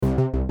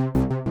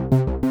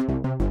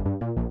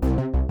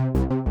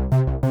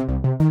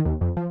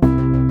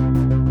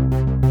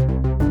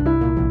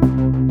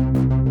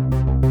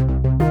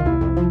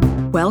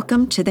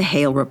Welcome to the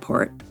Hale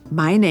Report.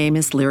 My name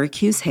is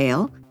Hughes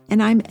Hale,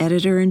 and I'm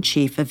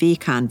editor-in-chief of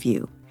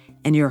EconView,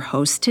 and your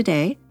host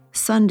today,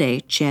 Sunday,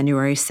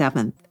 January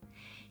 7th.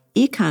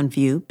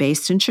 EconView,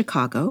 based in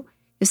Chicago,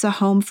 is a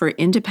home for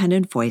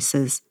independent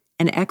voices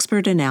and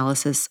expert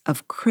analysis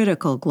of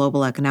critical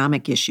global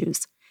economic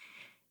issues.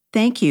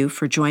 Thank you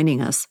for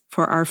joining us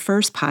for our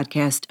first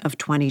podcast of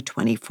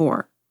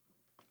 2024.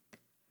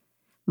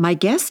 My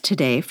guest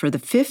today for the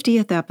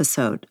 50th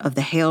episode of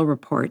the Hale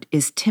Report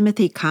is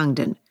Timothy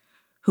Congdon,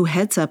 who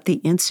heads up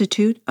the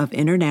Institute of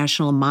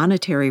International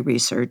Monetary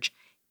Research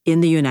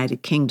in the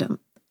United Kingdom.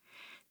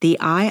 The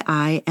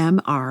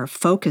IIMR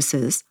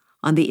focuses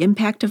on the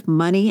impact of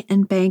money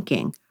and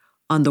banking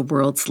on the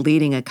world's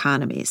leading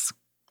economies.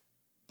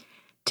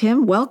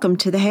 Tim, welcome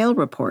to the Hale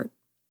Report.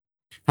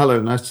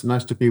 Hello, nice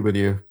to be with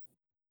you.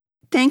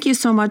 Thank you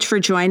so much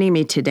for joining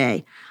me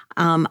today.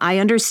 I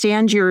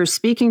understand you're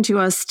speaking to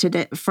us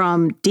today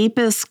from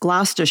deepest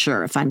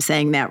Gloucestershire, if I'm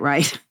saying that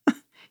right.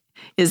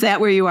 Is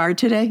that where you are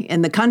today?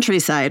 In the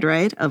countryside,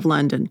 right, of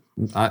London?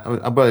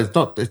 Well, it's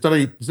not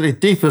the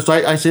deepest.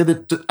 I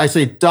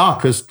say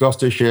darkest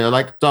Gloucestershire,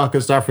 like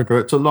darkest Africa.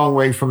 It's a long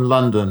way from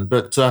London,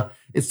 but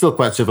it's still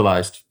quite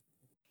civilized.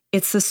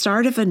 It's the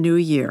start of a new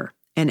year,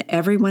 and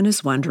everyone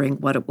is wondering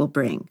what it will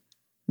bring.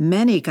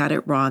 Many got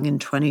it wrong in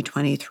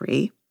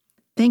 2023,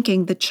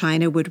 thinking that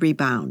China would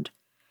rebound,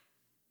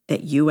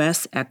 that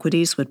U.S.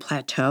 equities would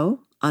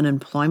plateau,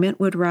 unemployment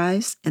would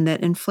rise, and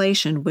that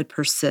inflation would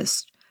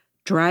persist,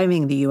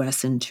 driving the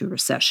U.S. into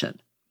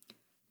recession.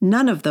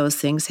 None of those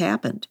things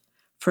happened.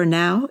 For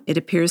now, it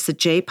appears that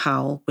Jay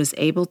Powell was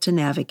able to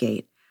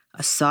navigate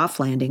a soft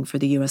landing for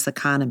the U.S.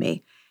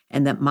 economy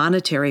and that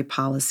monetary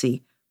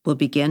policy will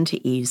begin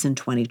to ease in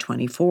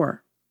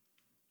 2024.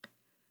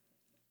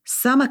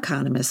 Some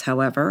economists,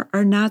 however,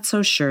 are not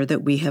so sure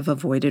that we have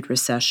avoided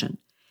recession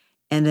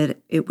and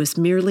that it was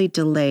merely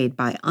delayed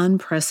by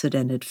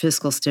unprecedented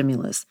fiscal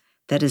stimulus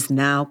that is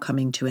now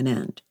coming to an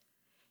end.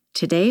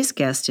 Today's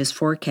guest is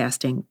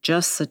forecasting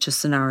just such a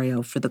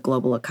scenario for the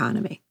global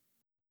economy.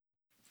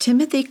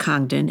 Timothy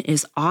Congdon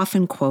is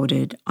often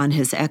quoted on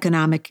his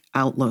economic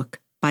outlook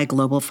by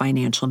global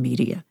financial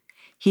media.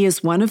 He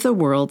is one of the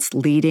world's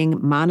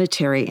leading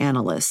monetary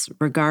analysts,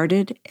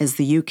 regarded as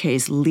the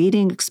UK's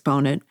leading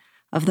exponent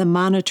of the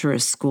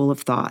monetarist school of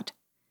thought.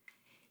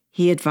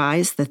 He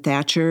advised the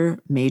Thatcher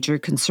major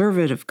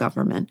conservative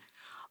government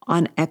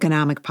on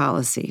economic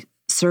policy,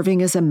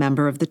 serving as a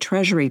member of the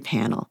Treasury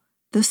panel,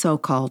 the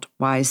so-called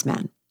wise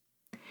men.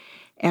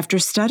 After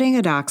studying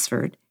at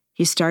Oxford,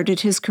 he started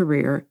his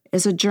career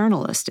as a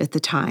journalist at the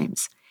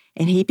Times,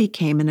 and he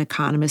became an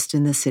economist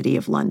in the City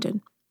of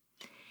London.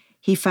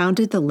 He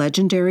founded the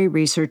legendary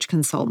research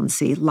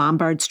consultancy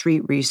Lombard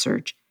Street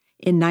Research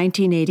in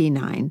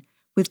 1989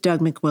 with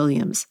Doug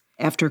McWilliams,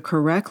 after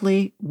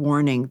correctly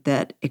warning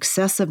that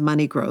excessive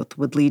money growth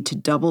would lead to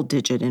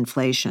double-digit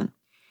inflation.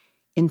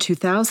 In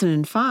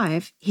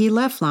 2005, he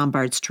left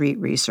Lombard Street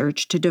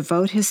Research to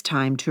devote his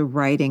time to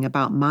writing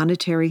about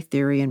monetary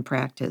theory and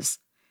practice.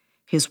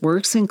 His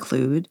works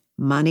include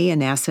Money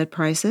and Asset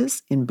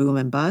Prices in Boom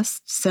and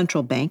Bust,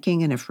 Central Banking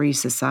in a Free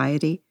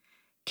Society,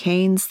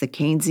 Keynes, the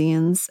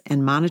Keynesians,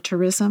 and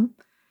Monetarism,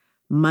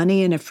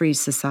 Money in a Free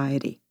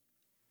Society.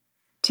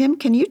 Tim,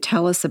 can you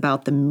tell us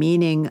about the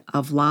meaning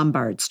of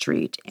Lombard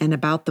Street and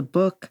about the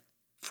book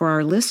for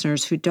our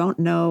listeners who don't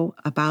know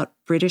about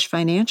British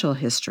financial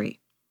history?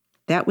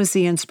 That was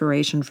the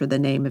inspiration for the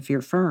name of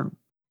your firm.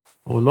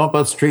 Well,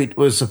 Lombard Street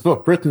was a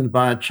book written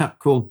by a chap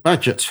called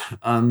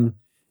Bagehot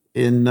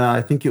in,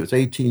 I think it was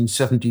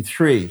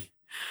 1873.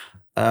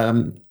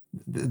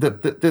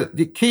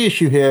 The key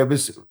issue here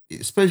was,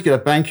 suppose you get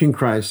a banking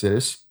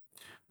crisis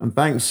and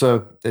banks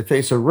they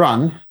face a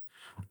run.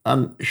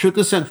 Should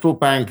the central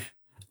bank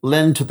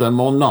lend to them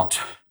or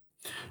not?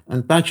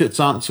 And Bagehot's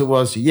answer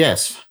was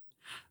yes,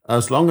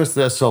 as long as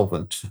they're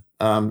solvent.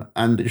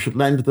 And it should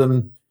lend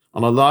them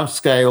on a large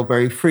scale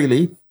very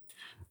freely,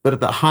 but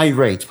at a high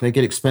rate, make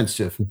it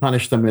expensive and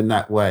punish them in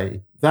that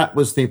way. That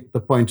was the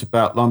point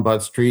about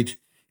Lombard Street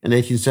in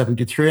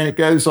 1873. And it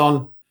goes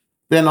on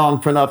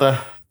for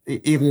another,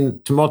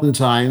 even to modern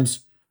times.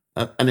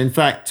 And in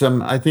fact,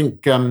 I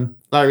think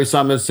Larry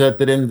Summers said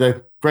that in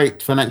the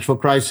great financial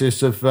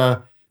crisis of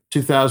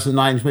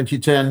 2009,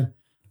 2010,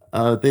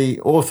 the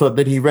author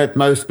that he read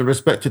most and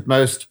respected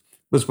most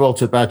was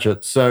Walter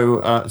Bagehot.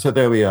 So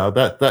there we are.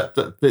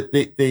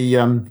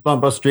 The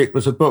Lombard Street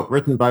was a book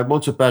written by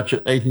Walter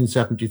Bagehot,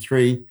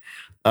 1873.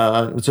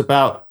 It was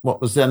about what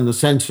was then the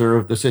centre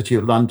of the City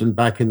of London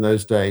back in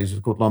those days. It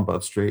was called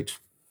Lombard Street.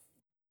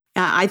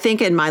 I think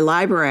in my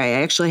library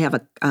I actually have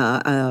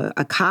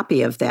a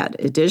copy of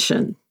that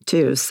edition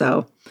too.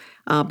 So,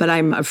 but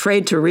I'm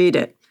afraid to read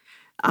it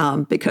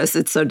because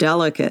it's so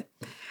delicate.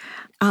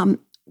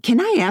 Can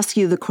I ask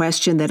you the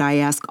question that I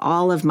ask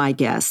all of my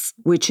guests,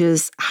 which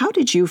is, how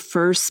did you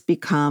first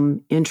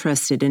become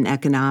interested in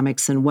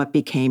economics and what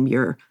became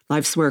your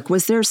life's work?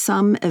 Was there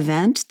some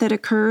event that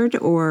occurred,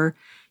 or,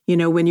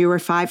 when you were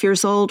 5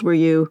 years old, were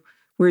you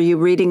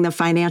reading the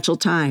Financial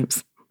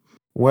Times?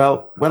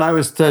 Well, when I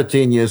was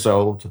 13 years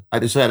old, I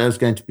decided I was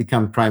going to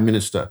become prime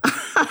minister.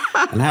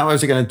 And how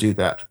was I going to do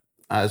that?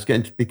 I was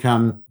going to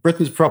become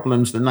Britain's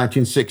problems in the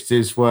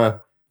 1960s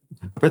were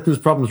Britain's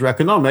problems were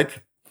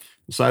economic.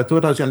 So I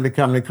thought I was going to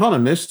become an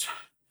economist,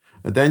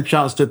 and then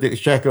Chancellor of the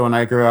Exchequer when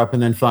I grew up,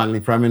 and then finally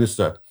prime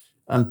minister.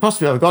 And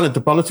possibly I've gone into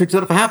politics,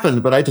 that have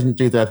happened, but I didn't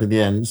do that in the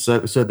end. So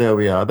there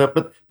we are.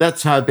 But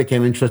that's how I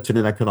became interested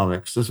in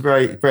economics. I was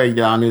very, very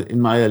young,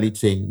 in my early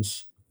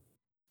teens.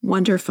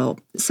 Wonderful.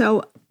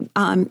 So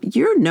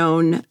you're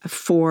known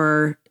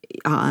for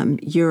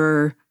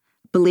your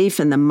belief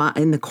in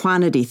the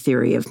quantity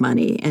theory of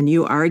money, and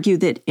you argue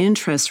that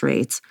interest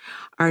rates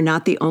are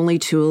not the only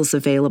tools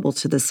available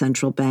to the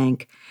central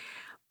bank,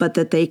 but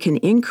that they can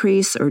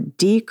increase or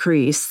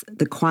decrease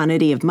the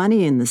quantity of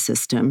money in the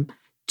system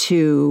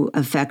to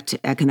affect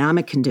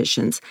economic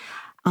conditions.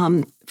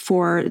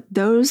 For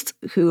those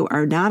who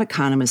are not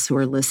economists who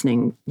are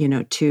listening,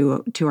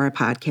 to our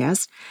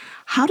podcast,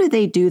 how do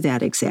they do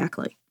that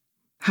exactly?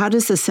 How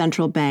does the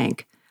central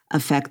bank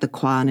affect the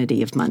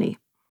quantity of money?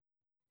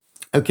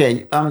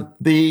 Okay,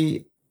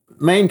 the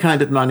main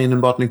kind of money in the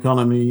modern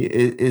economy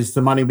is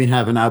the money we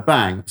have in our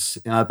banks,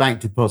 in our bank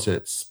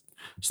deposits.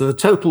 So the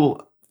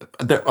total,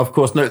 of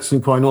course, notes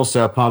and coin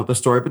also are part of the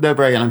story, but they're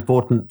very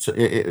unimportant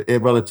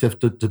relative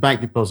to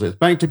bank deposits.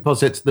 Bank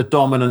deposits are the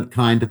dominant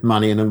kind of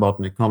money in a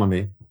modern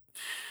economy.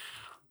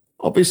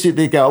 Obviously,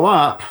 they go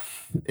up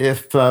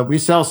if we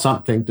sell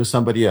something to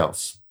somebody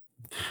else.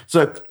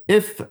 So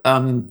if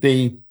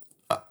the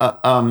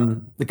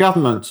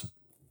government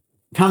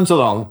comes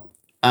along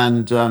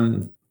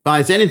and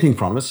buys anything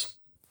from us,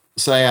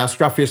 say our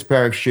scruffiest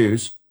pair of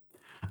shoes,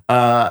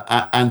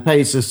 and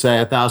pays us,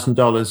 say,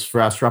 $1,000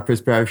 for our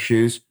scruffiest pair of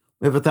shoes,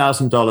 we have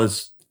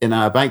 $1,000 in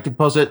our bank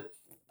deposit,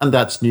 and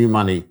that's new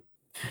money.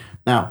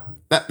 Now,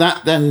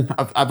 that then,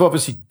 I've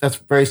obviously, that's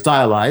very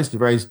stylized,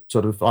 very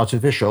sort of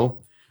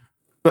artificial.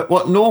 But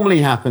what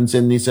normally happens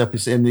in these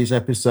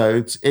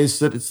episodes is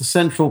that it's the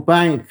central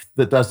bank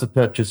that does the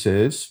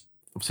purchases,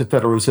 it's the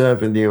Federal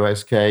Reserve in the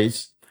US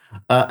case,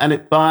 and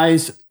it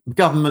buys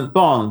government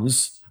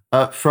bonds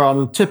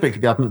from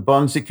typically government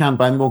bonds. It can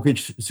buy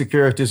mortgage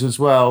securities as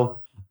well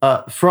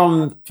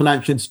from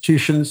financial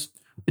institutions,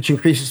 which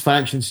increases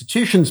financial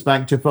institutions'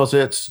 bank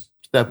deposits.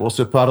 They're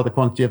also part of the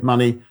quantity of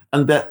money,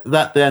 and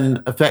that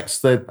then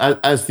affects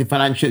as the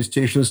financial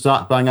institutions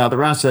start buying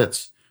other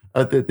assets.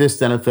 This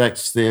then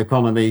affects the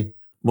economy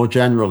more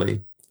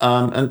generally.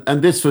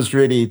 And this was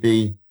really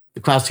the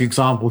classic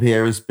example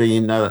here has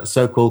been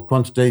so-called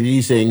quantitative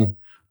easing,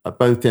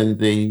 both in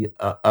the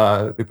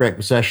Great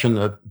Recession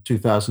of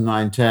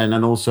 2009-10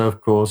 and also, of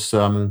course,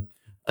 in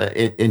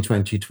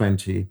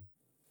 2020.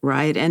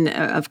 Right. And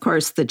of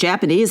course, the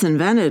Japanese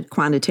invented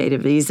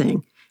quantitative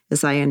easing,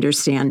 as I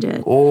understand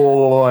it.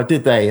 Oh,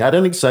 did they? I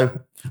don't think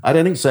so.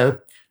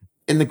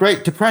 In the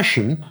Great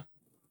Depression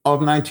of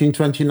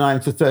 1929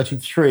 to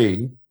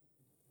 33,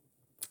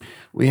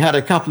 we had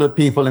a couple of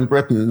people in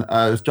Britain,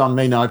 John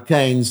Maynard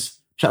Keynes,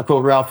 a chap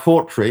called Ralph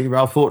Hawtrey.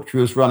 Ralph Hawtrey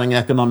was running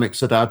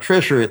economics at our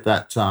Treasury at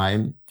that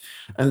time.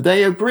 And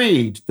they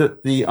agreed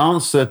that the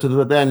answer to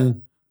the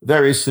then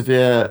very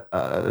severe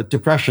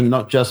depression,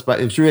 not just, but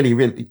it was really,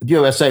 the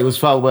USA was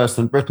far worse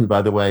than Britain,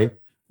 by the way,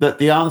 that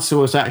the answer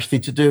was actually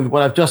to do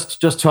what I've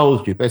just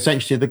told you.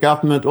 Essentially, the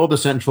government or the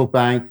central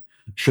bank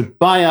should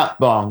buy up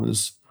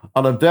bonds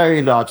on a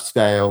very large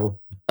scale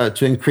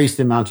to increase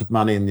the amount of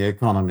money in the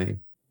economy.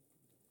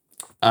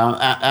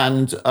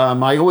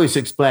 I always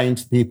explain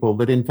to people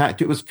that, in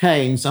fact, it was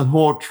Keynes and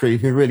Hawtrey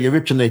who really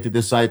originated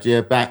this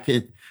idea back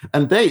in,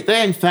 and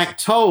they in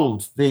fact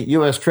told the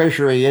US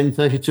Treasury in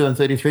 32 and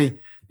 33,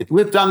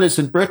 we've done this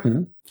in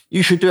Britain,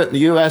 you should do it in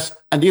the US,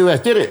 and the US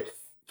did it.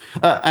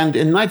 And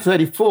in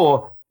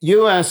 1934,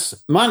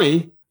 US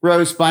money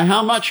rose by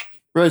how much?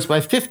 Rose by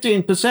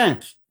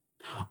 15%.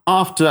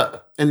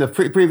 After, in the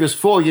previous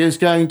 4 years,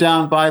 going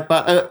down by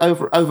about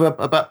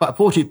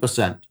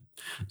 40%.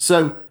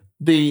 So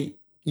the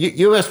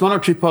US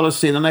monetary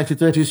policy in the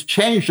 1930s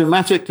changed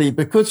dramatically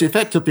because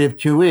effectively of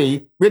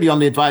QE, really on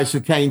the advice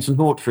of Keynes and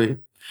Hawtrey.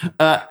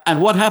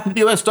 And what happened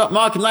to the US stock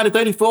market in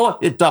 1934?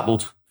 It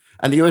doubled.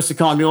 And the US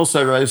economy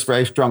also rose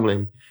very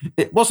strongly.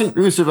 It wasn't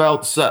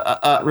Roosevelt's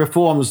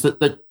reforms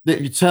that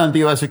turned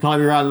the US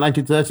economy around in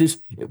the 1930s.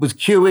 It was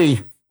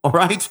QE, all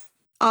right?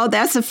 Oh,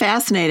 that's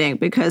fascinating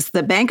because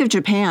the Bank of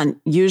Japan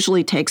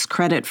usually takes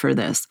credit for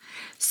this.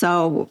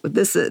 So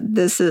this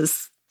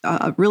is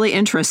really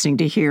interesting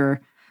to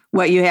hear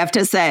what you have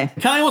to say.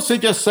 Can I also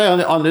just say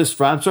on this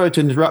front, I'm sorry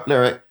to interrupt,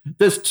 Lyric,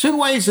 there's two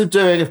ways of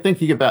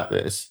thinking about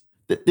this.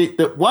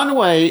 The one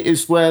way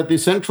is where the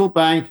central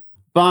bank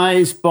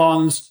buys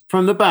bonds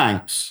from the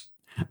banks.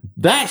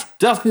 That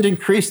doesn't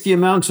increase the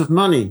amount of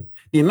money.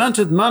 The amount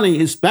of money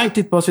is bank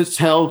deposits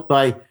held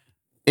by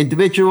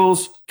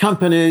individuals,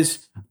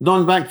 companies,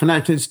 non-bank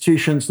financial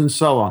institutions, and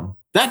so on.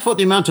 That's what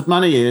the amount of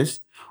money is.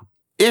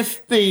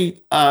 If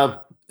the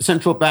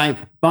central bank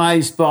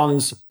buys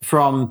bonds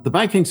from the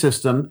banking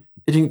system,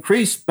 it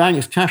increases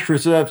banks' cash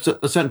reserves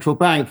at the central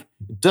bank.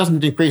 It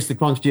doesn't increase the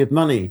quantity of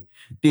money.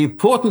 The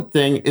important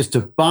thing is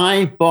to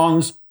buy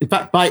bonds, in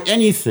fact, buy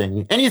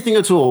anything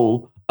at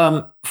all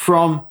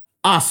from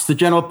us, the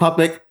general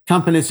public,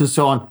 companies and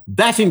so on.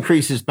 That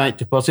increases bank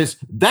deposits.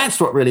 That's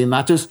what really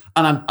matters.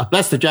 And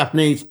bless the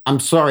Japanese, I'm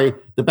sorry,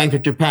 the Bank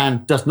of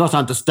Japan does not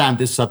understand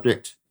this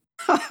subject.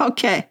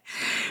 Okay.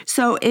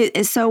 So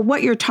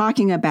what you're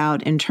talking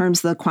about in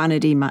terms of the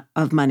quantity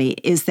of money,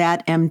 is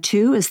that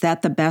M2? Is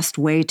that the best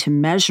way to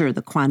measure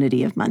the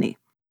quantity of money?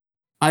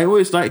 I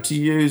always like to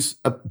use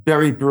a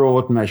very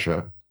broad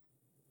measure.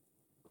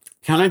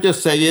 Can I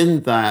just say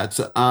in that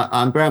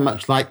I'm very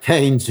much like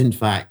Keynes, in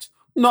fact.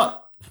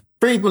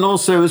 Friedman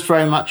also was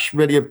very much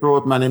really a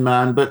broad money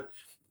man, but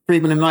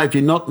Friedman, in my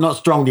view, not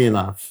strongly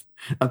enough.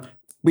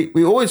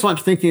 We always want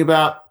to thinking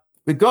about,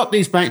 we've got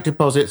these bank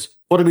deposits,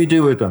 what do we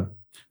do with them?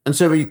 And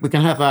so we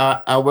can have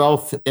our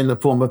wealth in the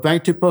form of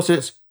bank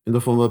deposits, in the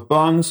form of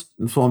bonds,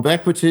 in the form of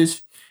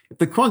equities. If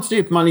the quantity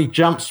of money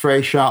jumps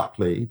very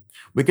sharply,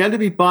 we're going to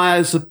be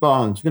buyers of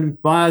bonds, we're going to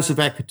be buyers of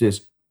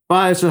equities,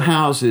 buyers of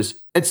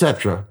houses,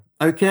 etc.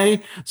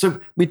 Okay?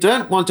 So we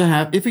don't want to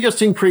have, if we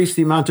just increase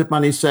the amount of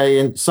money, say,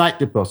 in sight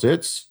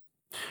deposits,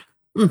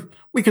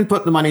 we can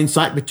put the money in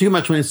sight, with too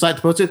much money in sight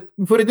deposits,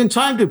 we put it in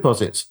time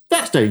deposits.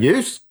 That's no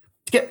use.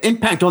 To get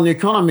impact on the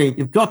economy,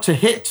 you've got to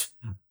hit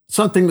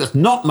something that's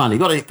not money.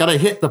 You've got to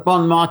hit the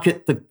bond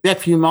market, the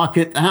equity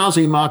market, the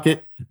housing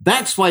market.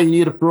 That's why you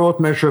need a broad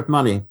measure of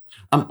money.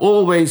 I'm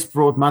always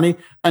broad money.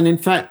 And in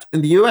fact,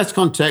 in the US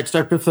context,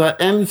 I prefer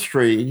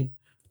M3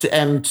 to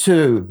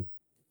M2.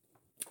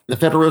 The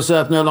Federal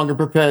Reserve no longer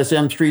prepares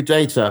M3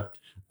 data.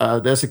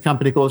 There's a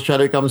company called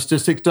Shadow Government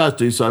Statistics does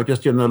do so.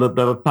 Just give them a little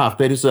bit of a puff.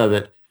 They deserve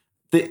it.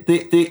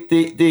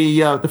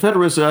 The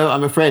Federal Reserve,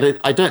 I'm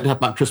afraid, I don't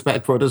have much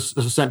respect for it as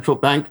a central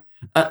bank,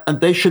 and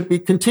they should be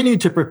continuing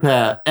to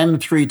prepare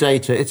M3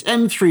 data. It's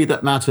M3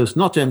 that matters,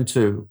 not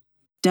M2.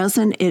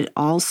 Doesn't it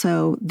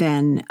also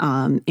then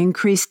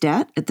increase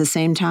debt at the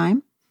same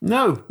time?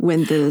 No.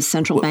 When the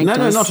central bank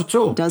no, not at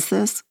all. Does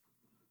this?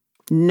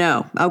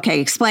 No. Okay,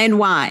 explain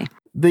why.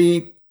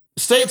 The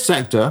state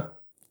sector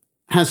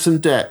has some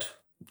debt,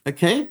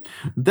 okay?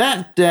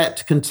 That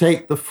debt can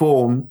take the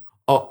form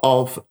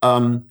of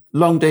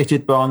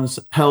long-dated bonds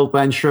held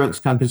by insurance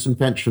companies and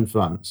pension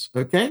funds,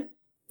 okay?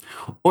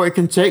 Or it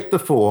can take the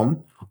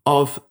form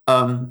of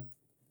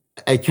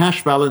a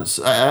cash balance,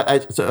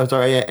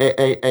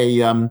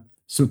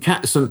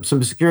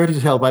 some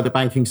securities held by the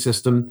banking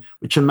system,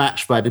 which are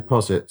matched by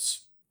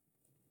deposits.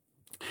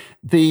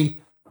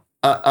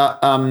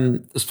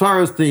 As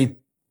far as we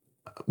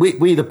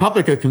the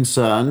public are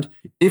concerned,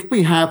 if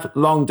we have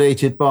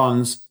long-dated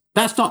bonds,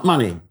 that's not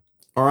money,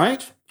 all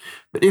right?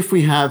 But if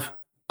we have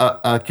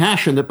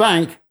cash in the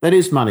bank, that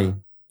is money.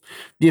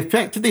 The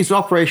effect of these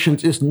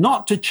operations is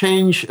not to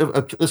change,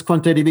 this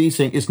quantitative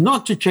easing, is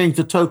not to change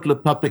the total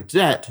of public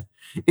debt.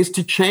 It's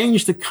to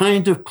change the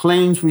kind of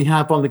claims we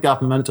have on the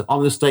government,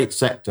 on the state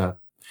sector.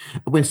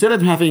 Instead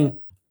of having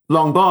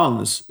long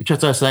bonds, which,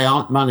 as I say,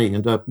 aren't money,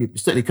 and you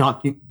certainly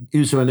can't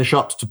use them in the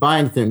shops to buy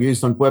anything,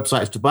 use them on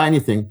websites to buy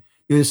anything,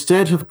 you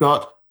instead have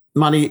got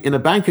money in a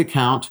bank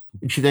account,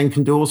 which you then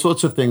can do all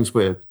sorts of things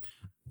with.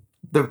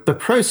 The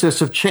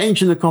process of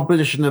changing the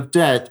composition of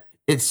debt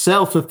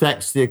itself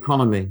affects the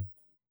economy.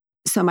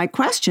 So my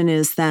question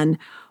is then,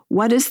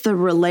 what is the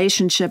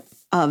relationship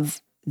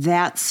of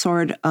that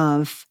sort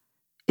of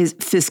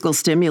fiscal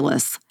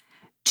stimulus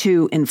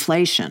to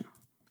inflation?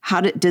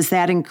 Does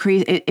that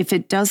increase? If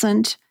it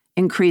doesn't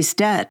increase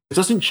debt. It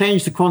doesn't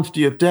change the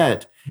quantity of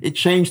debt. It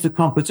changed the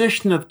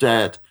composition of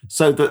debt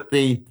so that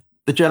the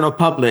general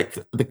public,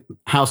 the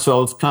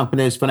households,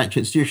 companies, financial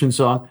institutions,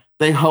 so on,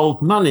 they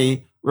hold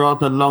money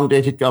rather than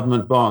long-dated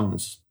government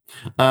bonds.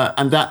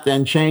 And that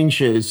then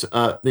changes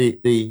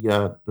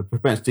the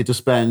propensity to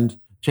spend,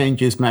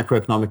 changes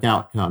macroeconomic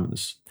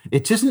outcomes.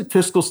 It isn't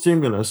fiscal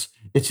stimulus.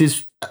 It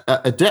is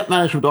a debt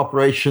management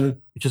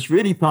operation, which is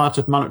really part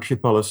of monetary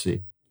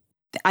policy.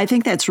 I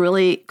think that's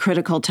really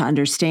critical to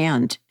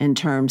understand in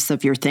terms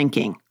of your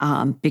thinking,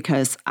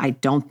 because I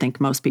don't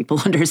think most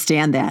people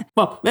understand that.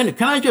 Well,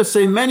 can I just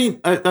say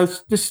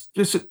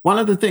one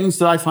of the things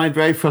that I find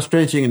very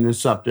frustrating in this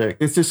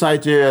subject is this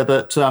idea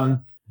that,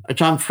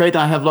 which I'm afraid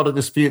I have a lot of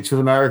disputes with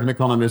American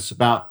economists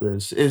about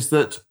this, is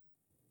that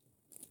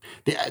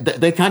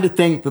they kind of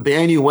think that the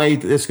only way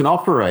that this can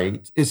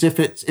operate is if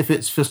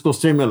it's fiscal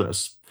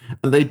stimulus,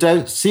 and they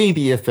don't see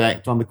the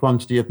effect on the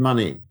quantity of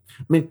money.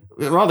 I mean,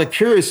 rather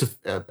curious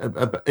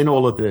in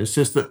all of this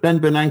is that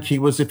Ben Bernanke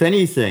was, if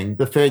anything,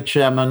 the Fed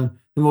chairman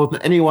who more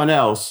than anyone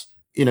else,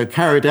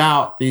 carried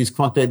out these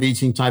quantitative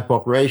easing type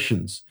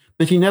operations.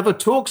 But he never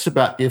talks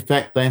about the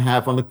effect they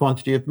have on the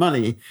quantity of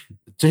money.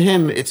 To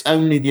him, it's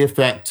only the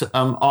effect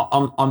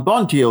on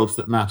bond yields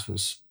that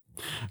matters.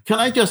 Can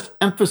I just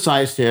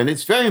emphasize here, and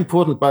it's very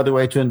important, by the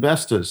way, to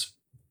investors,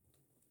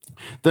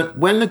 that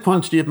when the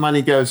quantity of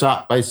money goes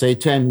up by, say,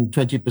 10,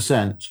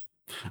 20%,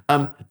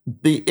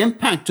 the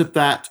impact of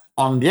that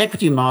on the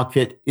equity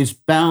market is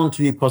bound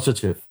to be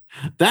positive.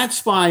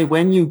 That's why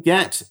when you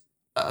get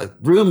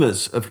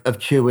rumors of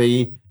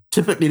QE,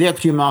 typically the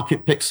equity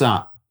market picks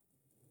up.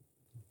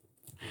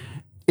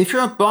 if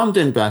you're a bond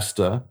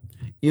investor,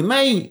 you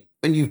may,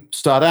 when you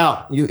start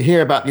out, you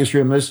hear about these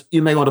rumors,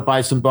 you may want to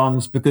buy some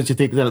bonds because you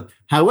think that.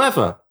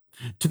 However,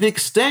 to the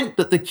extent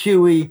that the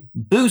QE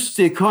boosts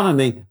the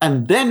economy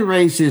and then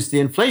raises the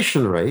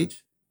inflation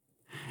rate,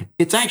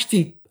 it's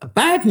actually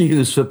bad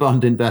news for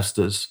bond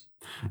investors.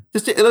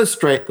 Just to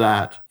illustrate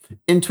that,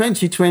 in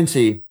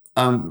 2020,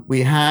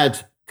 we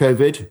had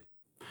COVID.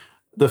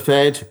 The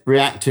Fed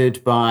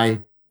reacted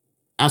by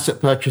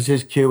asset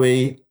purchases,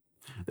 QE.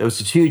 There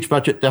was a huge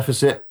budget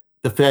deficit.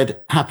 The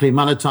Fed happily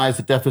monetized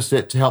the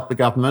deficit to help the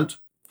government.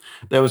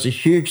 There was a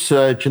huge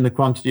surge in the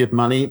quantity of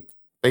money.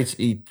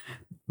 Basically,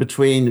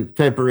 between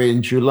February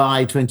and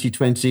July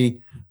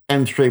 2020,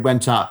 M3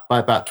 went up by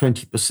about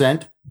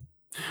 20%.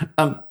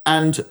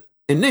 And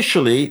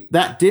initially,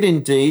 that did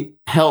indeed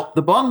help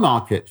the bond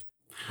market.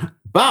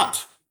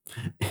 But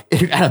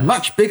it had a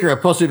much bigger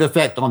positive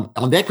effect on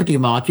the equity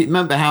market.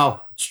 Remember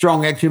how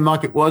strong the equity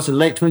market was in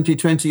late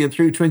 2020 and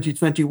through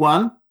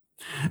 2021?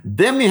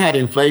 Then we had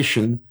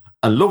inflation,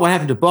 and look what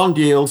happened to bond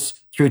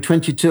yields through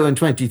 22 and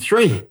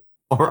 23,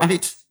 all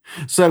right?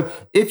 So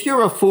if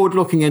you're a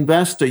forward-looking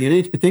investor, you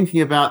need to be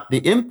thinking about the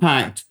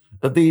impact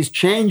of these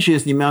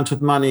changes in the amount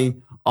of money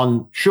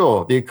on,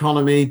 sure, the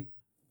economy,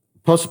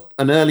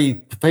 an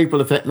early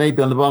favorable effect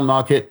maybe on the bond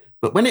market,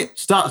 but when it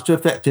starts to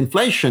affect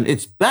inflation,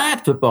 it's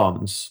bad for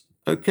bonds,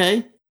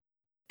 okay?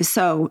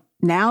 So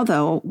now,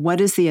 though, what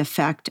is the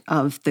effect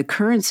of the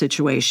current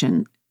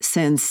situation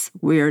since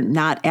we're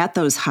not at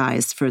those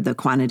highs for the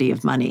quantity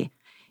of money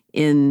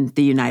in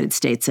the United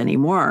States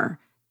anymore?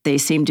 They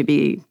seem to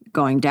be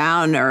going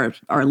down or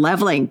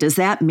leveling. Does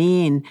that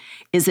mean,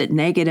 is it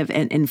negative?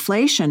 And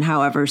inflation,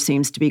 however,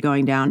 seems to be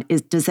going down.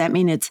 Does that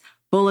mean it's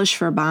bullish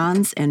for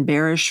bonds and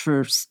bearish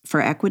for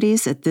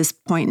equities at this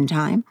point in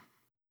time?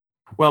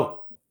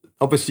 Well,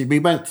 obviously, we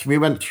went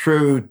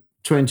through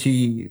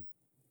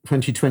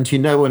 2020.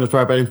 No one was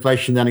worried about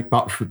inflation then,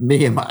 apart from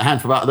me and a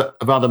handful of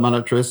other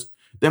monetarists.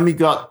 Then we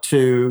got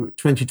to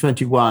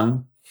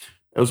 2021.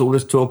 There was all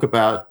this talk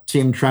about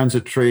team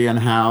transitory and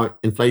how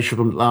inflation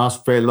wouldn't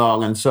last very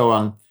long and so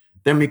on.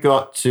 Then we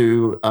got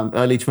to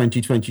early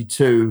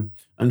 2022.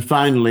 And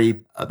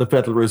finally, the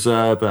Federal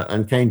Reserve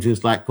and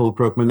Keynesians like Paul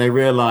Krugman, they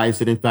realized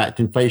that, in fact,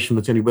 inflation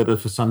was going to be with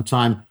us for some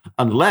time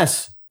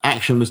unless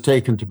action was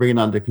taken to bring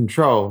it under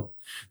control.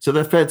 So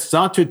the Fed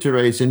started to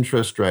raise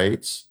interest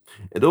rates.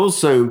 It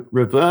also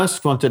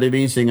reversed quantitative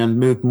easing and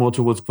moved more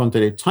towards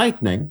quantitative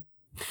tightening.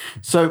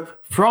 So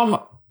from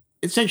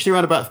essentially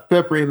around about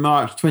February,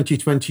 March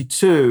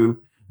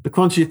 2022, the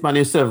quantity of money,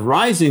 instead of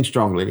rising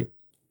strongly,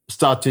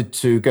 started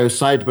to go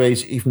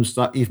sideways,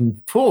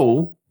 even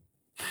fall.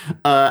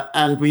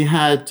 And we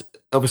had,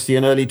 obviously,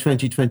 in early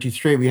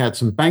 2023, we had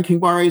some banking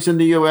worries in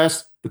the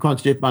US. The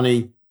quantity of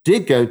money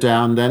did go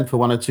down then for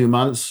 1 or 2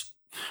 months.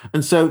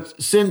 And so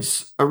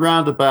since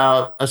around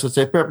about, as I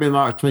say, February,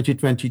 March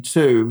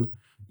 2022,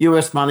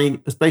 US money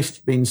has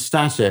basically been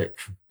static,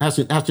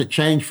 hasn't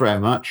changed very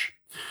much.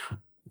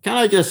 Can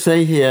I just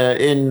say here,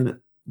 in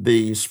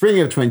the spring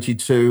of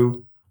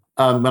 22,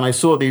 when I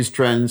saw these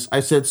trends,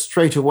 I said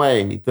straight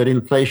away that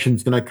inflation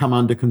is going to come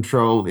under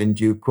control in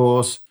due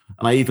course.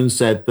 And I even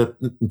said that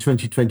in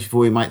 2024,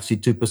 we might see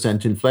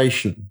 2%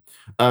 inflation,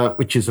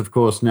 which is, of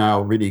course,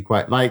 now really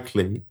quite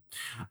likely.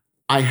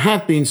 I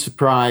have been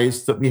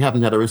surprised that we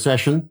haven't had a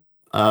recession,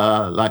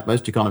 like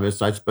most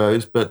economists, I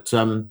suppose. But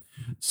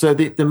so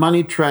the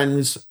money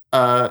trends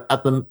from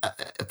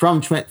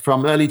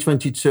early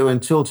 22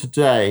 until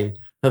today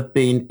have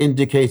been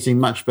indicating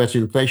much better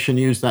inflation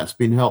news. That's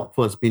been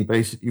helpful. It's been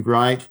basically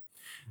right.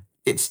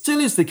 It still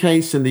is the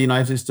case in the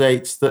United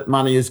States that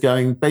money is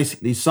going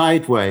basically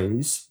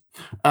sideways.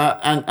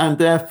 And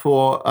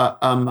therefore,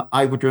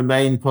 I would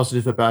remain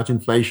positive about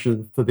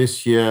inflation for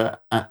this year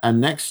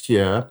and next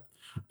year.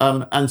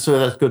 And so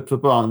that's good for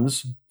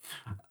bonds.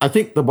 I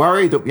think the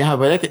worry that we have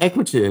with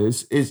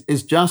equities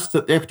is just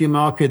that the equity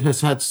market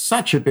has had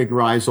such a big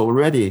rise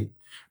already.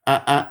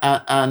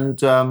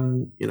 And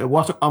on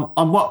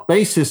what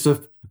basis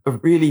of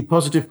really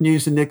positive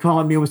news in the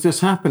economy was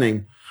this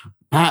happening?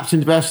 Perhaps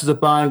investors are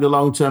buying the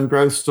long-term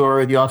growth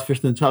story, the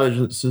artificial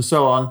intelligence, and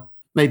so on.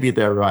 Maybe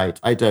they're right.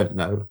 I don't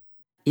know.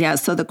 Yeah,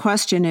 so the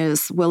question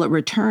is, will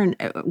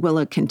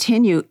it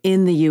continue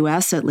in the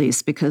U.S. at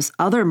least, because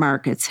other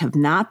markets have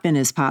not been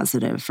as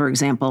positive? For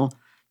example,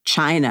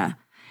 China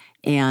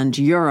and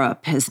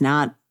Europe has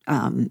not.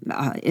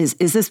 Is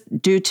this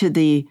due to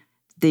the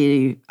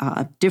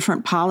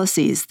different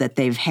policies that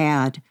they've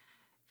had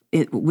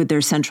with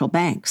their central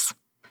banks?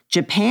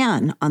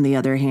 Japan, on the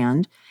other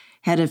hand,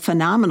 had a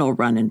phenomenal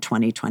run in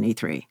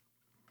 2023.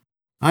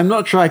 I'm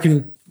not sure I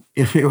can.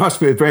 If you ask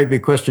me a very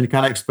big question,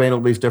 can I explain all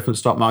these different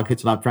stock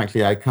markets? And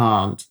frankly, I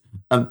can't.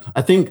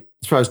 I think,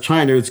 as far as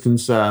China is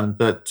concerned,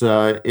 that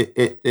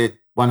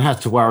one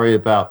has to worry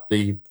about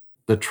the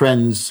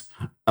trends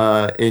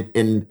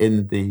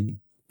in the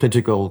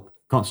political,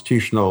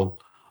 constitutional,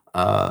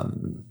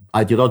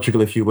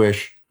 ideological, if you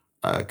wish,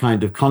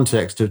 kind of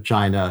context of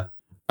China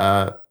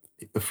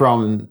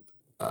from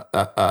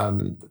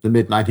the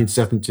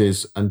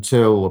mid-1970s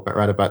until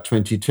around about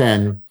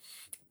 2010.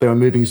 they were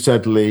moving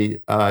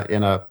steadily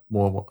in a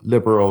more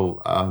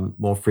liberal,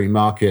 more free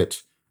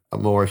market, a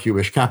more, if you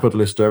wish,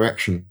 capitalist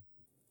direction.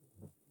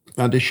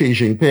 Under Xi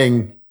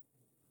Jinping,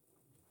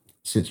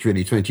 since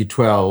really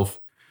 2012,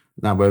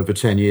 now over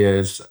 10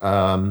 years,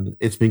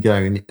 it's been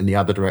going in the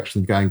other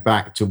direction, going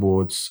back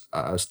towards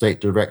state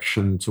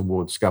direction,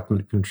 towards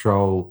government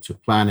control, to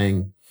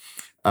planning,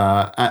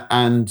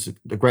 and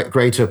the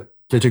greater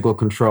political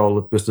control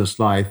of business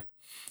life.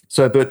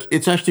 So that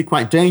it's actually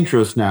quite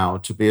dangerous now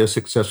to be a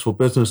successful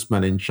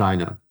businessman in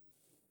China.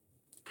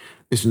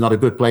 This is not a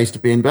good place to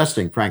be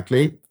investing,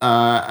 frankly.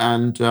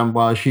 And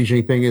while Xi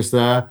Jinping is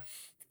there,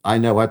 I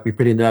know I'd be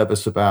pretty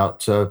nervous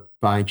about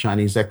buying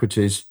Chinese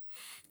equities.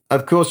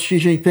 Of course, Xi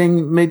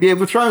Jinping may be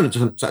overthrown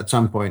at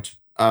some point,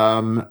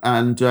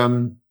 and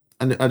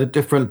at a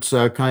different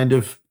kind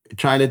of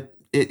China.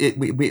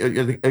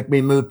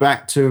 We move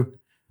back to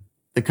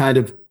the kind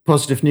of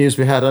positive news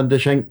we had under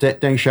Deng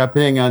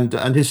Xiaoping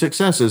and his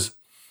successors.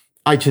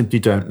 I simply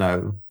don't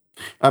know.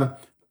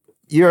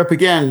 Europe,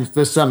 again,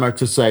 this summer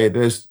to say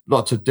there's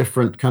lots of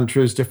different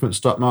countries, different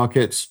stock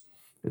markets,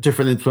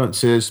 different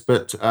influences,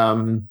 but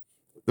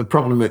the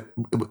problem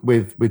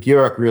with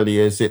Europe really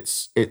is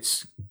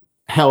it's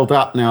held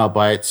up now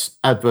by its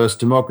adverse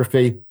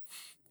demography,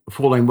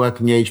 falling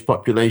working age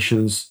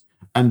populations,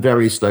 and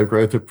very slow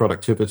growth of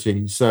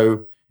productivity.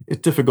 So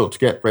it's difficult to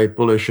get very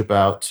bullish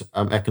about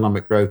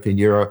economic growth in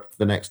Europe for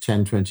the next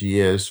 10, 20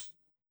 years.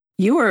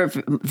 You were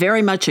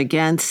very much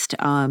against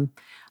the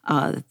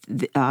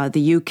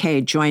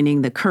UK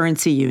joining the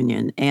currency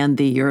union and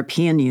the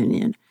European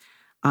Union.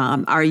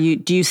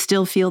 Do you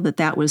still feel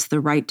that was the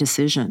right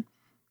decision?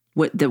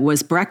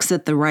 Was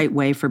Brexit the right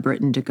way for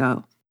Britain to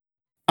go?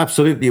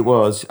 Absolutely, it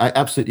was.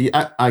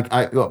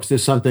 This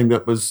is something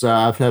that was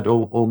I've had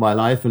all my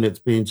life, and it's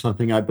been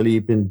something I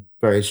believe in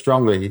very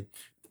strongly.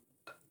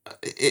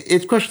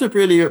 It's a question of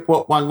really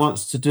what one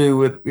wants to do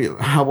with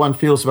how one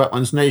feels about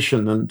one's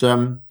nation,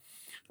 and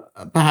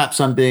perhaps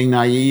I'm being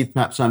naive,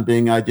 perhaps I'm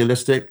being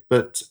idealistic,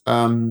 but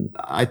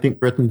I think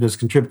Britain has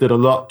contributed a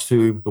lot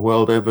to the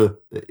world over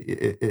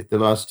the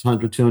last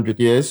 100, 200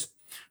 years.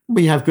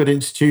 We have good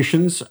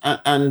institutions,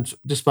 and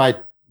despite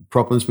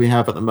problems we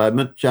have at the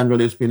moment,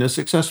 generally it's been a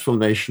successful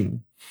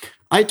nation.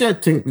 I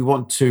don't think we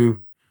want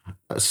to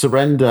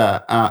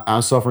surrender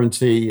our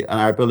sovereignty and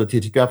our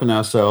ability to govern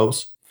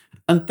ourselves.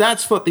 And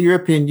that's what the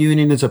European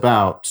Union is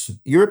about.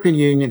 The European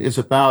Union is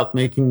about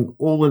making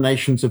all the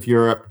nations of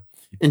Europe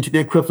into the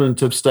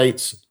equivalent of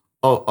states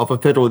of a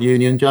federal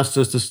union, just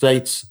as the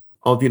states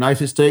of the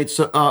United States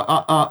they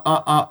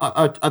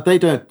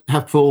don't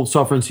have full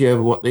sovereignty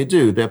over what they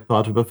do. They're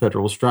part of a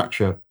federal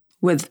structure.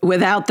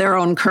 Without their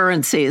own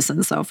currencies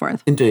and so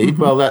forth. Indeed.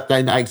 Mm-hmm. Well,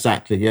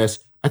 exactly, yes.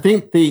 I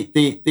think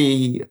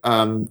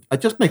I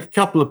just make a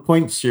couple of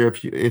points here,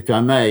 if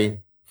I may.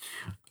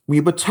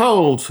 We were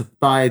told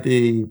by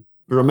the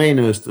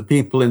Remainers, the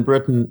people in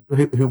Britain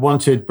who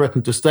wanted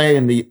Britain to stay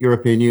in the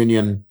European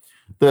Union,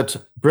 that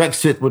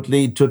Brexit would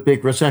lead to a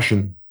big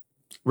recession.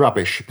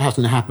 Rubbish. It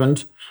hasn't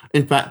happened.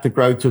 In fact, the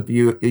growth of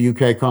the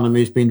UK economy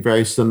has been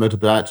very similar to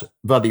that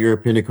of other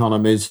European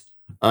economies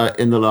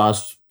in the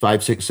last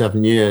 5, 6,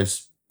 7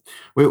 years.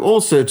 We were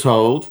also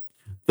told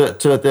that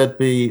there'd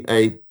be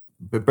a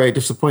very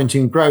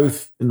disappointing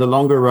growth in the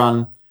longer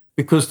run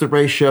because the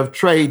ratio of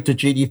trade to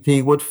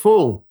GDP would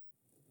fall.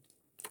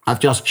 I've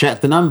just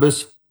checked the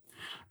numbers.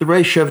 The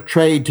ratio of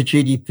trade to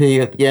GDP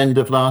at the end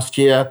of last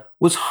year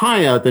was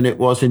higher than it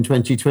was in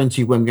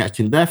 2020 when we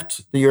actually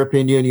left the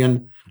European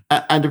Union,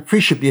 and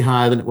appreciably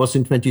higher than it was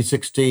in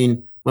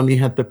 2016 when we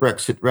had the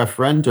Brexit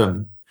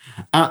referendum.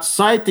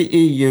 Outside the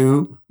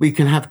EU, we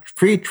can have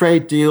free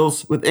trade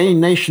deals with any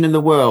nation in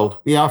the world.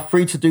 We are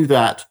free to do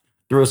that.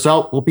 The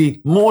result will be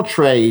more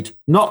trade,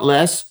 not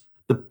less.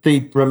 The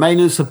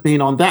Remainers have been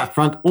on that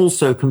front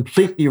also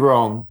completely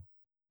wrong.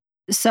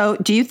 So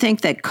do you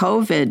think that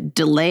COVID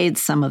delayed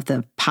some of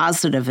the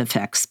positive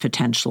effects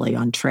potentially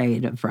on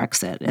trade of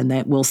Brexit, and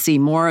that we'll see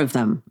more of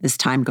them as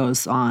time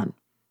goes on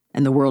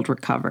and the world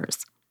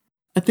recovers?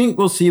 I think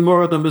we'll see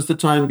more of them as the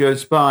time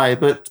goes by,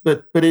 but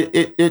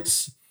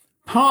it's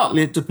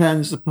partly it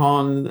depends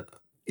upon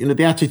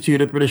the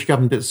attitude of the British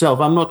government itself.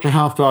 I'm not sure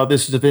how far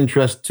this is of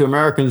interest to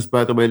Americans,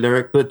 by the way,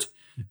 Lyric, but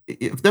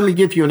let me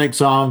give you an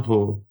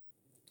example.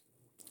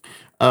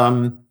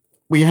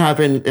 We have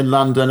in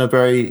London a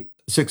very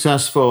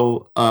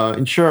successful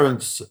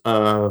insurance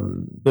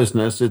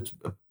business. It's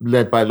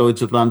led by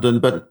Lloyd's of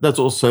London, but there's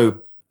also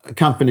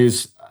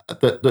companies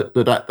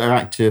that are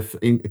active,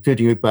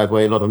 including, by the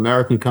way, a lot of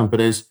American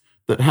companies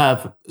that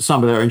have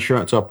some of their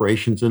insurance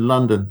operations in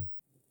London.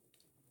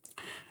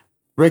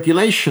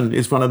 Regulation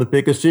is one of the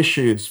biggest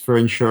issues for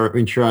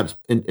insurance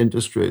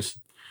industries.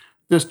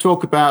 There's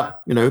talk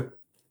about,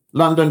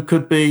 Britain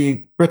could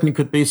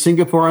be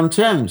Singapore on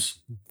Thames.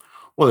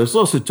 Well, there's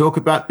also talk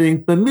about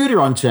being Bermuda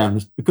on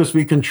Thames, because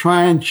we can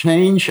try and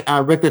change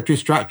our regulatory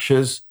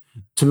structures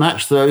to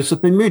match those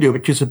of Bermuda,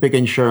 which is a big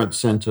insurance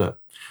center.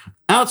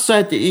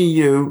 Outside the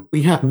EU,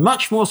 we have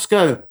much more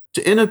scope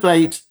to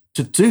innovate,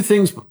 to do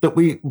things that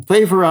we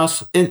favor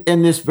us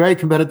in this very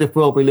competitive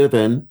world we live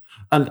in.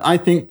 And I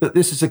think that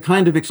this is a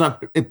kind of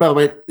example. By the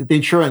way, the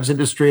insurance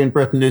industry in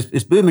Britain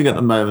is booming at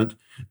the moment.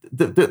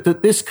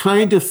 That this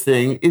kind of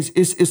thing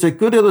is a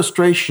good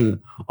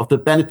illustration of the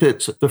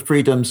benefits, the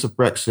freedoms of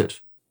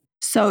Brexit.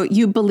 So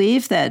you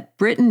believe that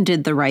Britain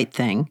did the right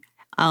thing.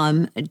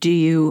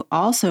 You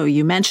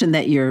mentioned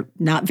that you're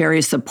not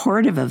very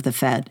supportive of the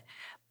Fed,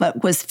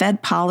 but was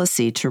Fed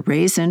policy to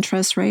raise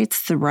interest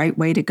rates the right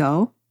way to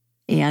go?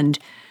 And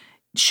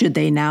should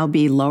they now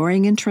be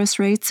lowering interest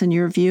rates in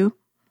your view,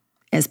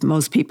 as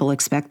most people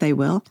expect they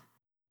will?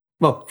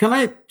 Well, can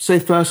I say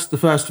first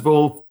of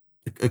all,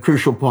 a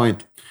crucial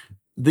point?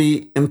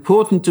 The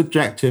important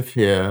objective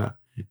here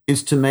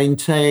is to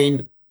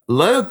maintain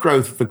low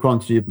growth of the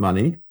quantity of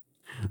money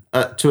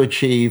to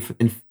achieve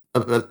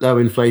low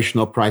inflation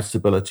or price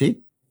stability.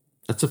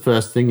 That's the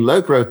first thing,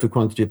 low growth of the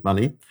quantity of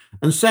money.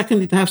 And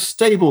secondly, to have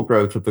stable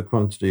growth of the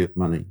quantity of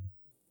money.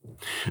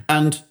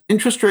 And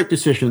interest rate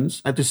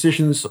decisions and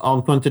decisions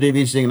on quantitative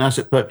easing and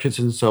asset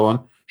purchases and so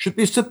on should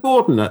be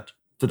subordinate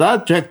to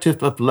that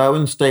objective of low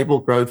and stable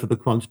growth of the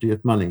quantity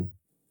of money.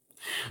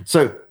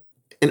 So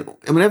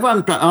whenever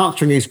I'm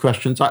answering these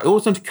questions, I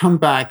always want to come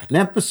back and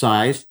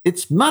emphasize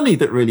it's money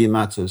that really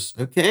matters,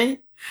 okay?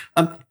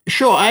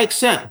 Sure, I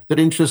accept that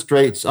interest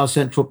rates are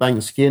central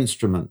bank's key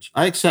instrument.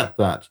 I accept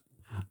that.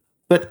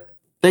 But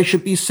they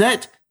should be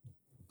set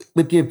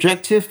with the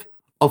objective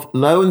of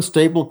low and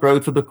stable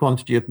growth of the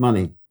quantity of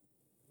money.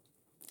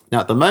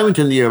 Now, at the moment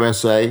in the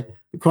USA,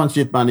 the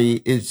quantity of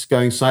money is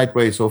going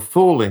sideways or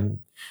falling.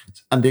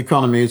 And the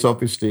economy is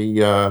obviously,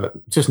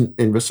 it isn't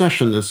in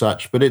recession as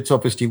such, but it's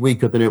obviously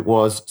weaker than it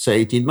was,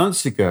 say, 18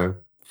 months ago.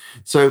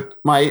 So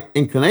my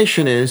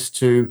inclination is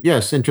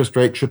yes, interest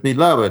rates should be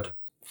lowered.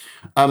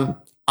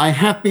 I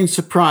have been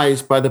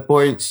surprised by the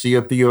buoyancy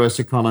of the US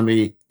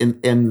economy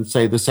in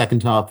say, the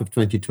second half of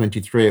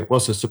 2023. It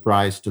was a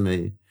surprise to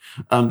me.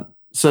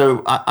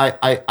 So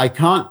I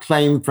can't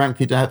claim,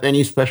 frankly, to have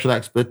any special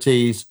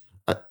expertise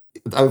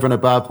over and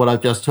above what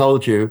I've just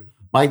told you.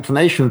 My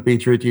inclination would be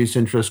to reduce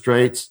interest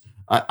rates.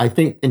 I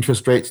think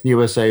interest rates in the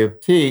USA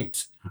have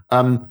peaked,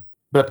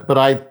 but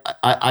I'm,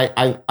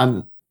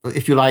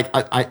 if you like,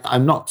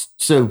 I'm not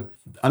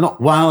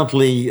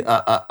wildly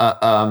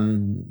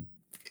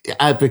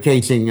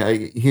advocating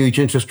huge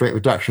interest rate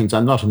reductions.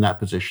 I'm not in that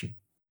position.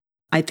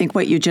 I think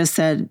what you just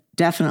said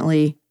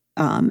definitely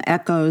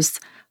echoes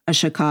a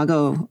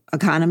Chicago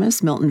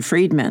economist, Milton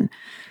Friedman,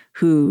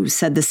 who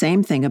said the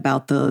same thing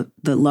about the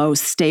low,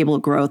 stable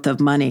growth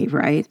of money,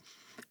 right?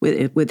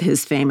 With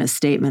his famous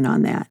statement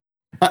on that.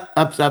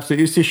 Absolutely.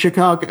 You see,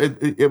 Chicago,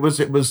 it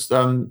was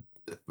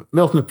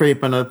Milton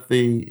Friedman of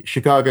the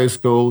Chicago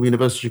School,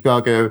 University of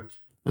Chicago,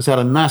 has had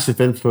a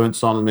massive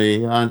influence on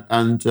me.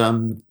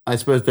 And I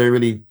suppose there are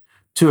really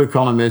two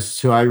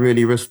economists who I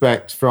really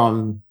respect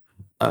from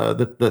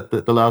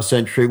the last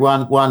century.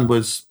 One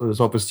was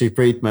obviously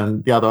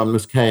Friedman, the other one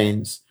was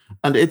Keynes.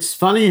 And it's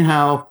funny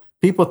how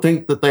people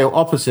think that they are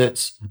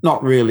opposites.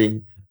 Not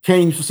really.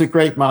 Keynes was a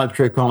great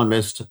monetary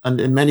economist, and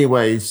in many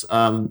ways,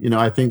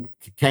 I think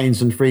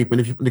Keynes and Friedman,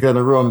 if you put together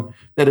in a room,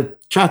 they'd have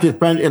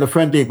chatted in a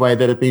friendly way.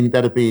 They'd have been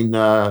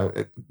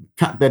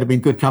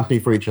good company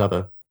for each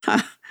other.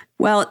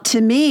 Well,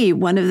 to me,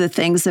 one of the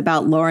things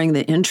about lowering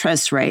the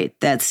interest rate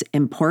that's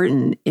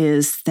important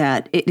is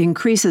that it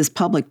increases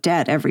public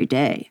debt every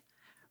day,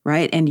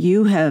 right? And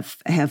you have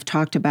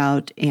talked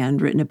about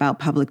and written about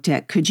public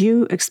debt. Could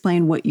you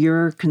explain what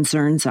your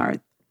concerns are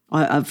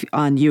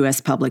on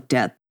U.S. public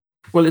debt?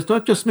 Well, it's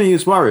not just me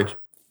who's worried.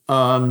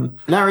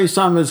 Larry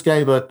Summers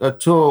gave a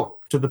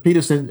talk to the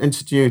Peterson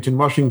Institute in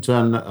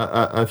Washington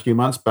a few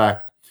months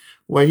back,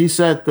 where he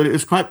said that it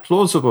was quite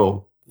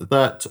plausible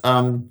that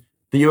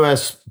the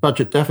US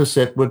budget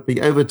deficit would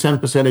be over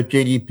 10% of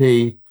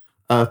GDP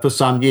for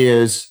some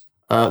years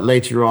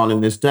later on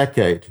in this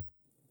decade.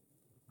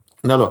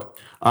 Now, look,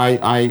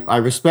 I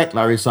respect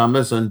Larry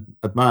Summers and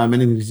admire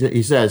many things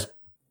he says.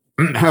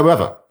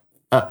 However,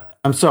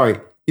 I'm sorry,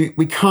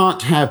 we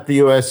can't have the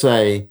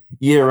USA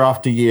year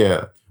after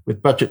year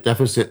with budget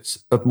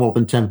deficits of more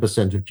than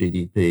 10% of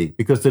GDP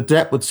because the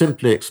debt would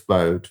simply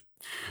explode.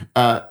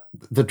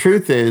 The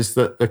truth is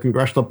that the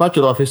Congressional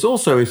Budget Office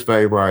also is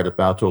very worried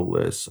about all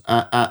this.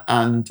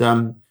 And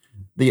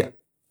the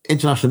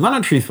International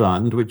Monetary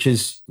Fund, which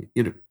is,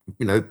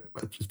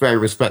 very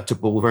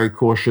respectable, very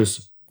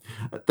cautious,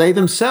 they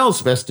themselves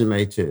have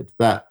estimated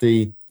that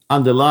the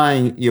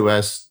underlying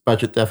US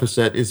budget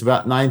deficit is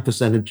about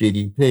 9% of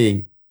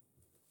GDP.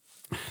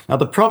 Now,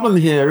 the problem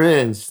here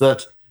is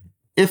that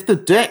if the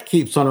debt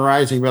keeps on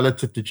rising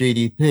relative to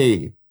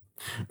GDP,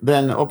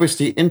 then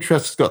obviously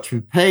interest has got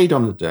to be paid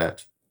on the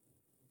debt.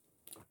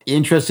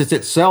 Interest is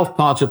itself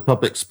part of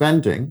public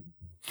spending.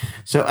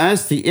 So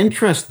as the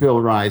interest bill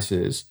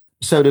rises,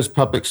 so does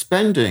public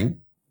spending.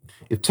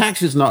 If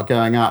taxes are not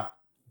going up,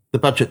 the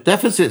budget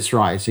deficit's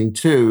rising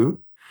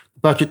too. The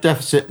budget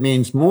deficit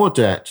means more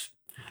debt.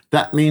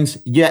 That means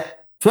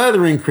yet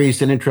further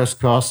increase in interest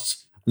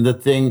costs, and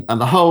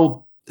the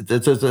whole,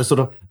 there's a sort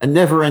of a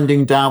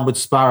never-ending downward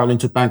spiral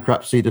into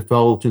bankruptcy,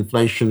 default,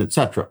 inflation,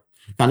 etc.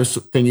 Kind of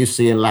thing you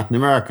see in Latin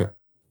America.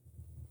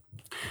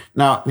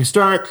 Now,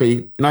 historically,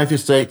 the United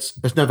States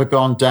has never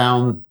gone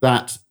down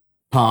that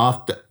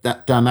path,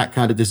 down that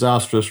kind of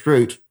disastrous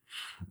route.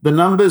 The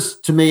numbers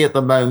to me at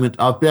the moment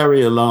are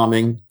very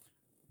alarming.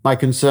 My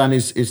concern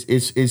is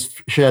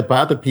shared by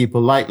other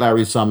people like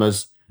Larry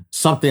Summers.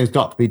 Something has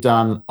got to be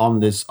done on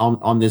this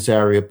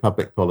area of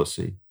public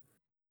policy.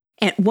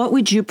 And what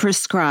would you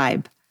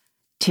prescribe,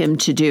 Tim,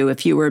 to do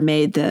if you were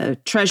made the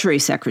Treasury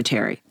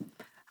Secretary?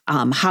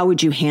 How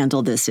would you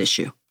handle this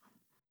issue?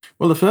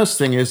 Well, the first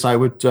thing is I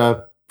would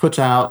put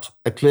out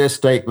a clear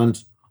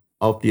statement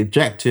of the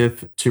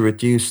objective to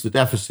reduce the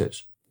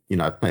deficit.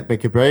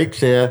 Make a very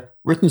clear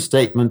written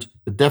statement: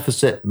 the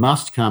deficit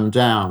must come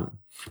down.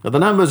 Now, the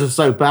numbers are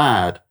so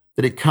bad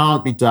that it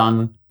can't be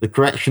done. The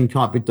correction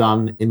can't be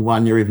done in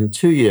 1 year, even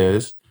 2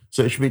 years.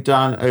 So it should be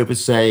done over,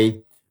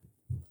 say,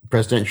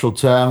 presidential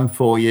term,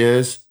 4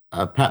 years,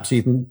 perhaps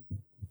even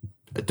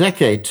a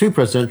decade, 2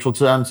 presidential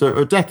terms, or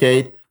a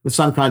decade, with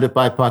some kind of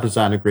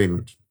bipartisan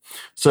agreement.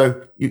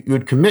 So you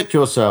would commit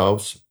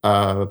yourselves,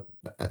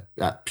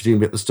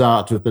 presumably at the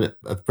start of the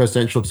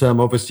presidential term.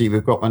 Obviously,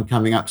 we've got one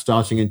coming up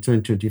starting in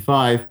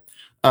 2025,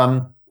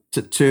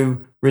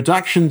 to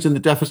reductions in the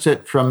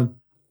deficit from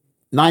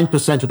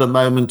 9% at the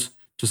moment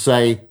to,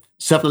 say,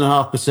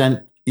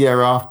 7.5%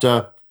 year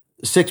after,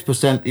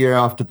 6% the year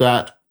after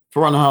that,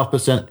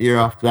 4.5% the year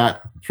after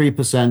that,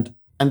 3%.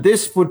 And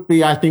this would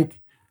be, I think,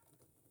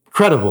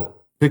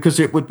 credible, because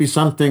it would be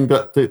something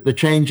that the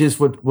changes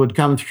would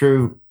come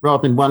through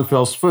rather than one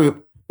fell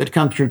swoop. They'd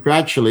come through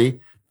gradually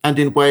and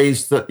in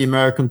ways that the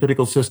American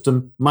political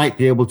system might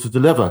be able to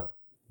deliver.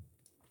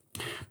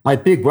 My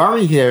big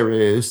worry here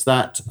is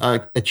that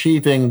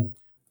achieving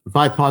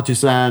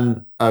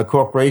bipartisan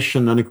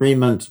cooperation and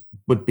agreement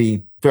would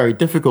be very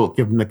difficult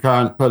given the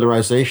current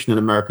polarization in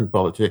American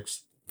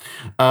politics.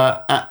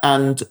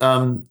 And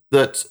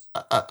that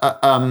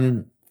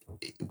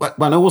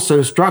one also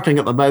is struggling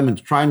at the moment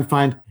to try and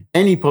find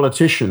any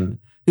politician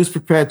who's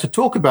prepared to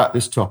talk about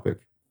this topic.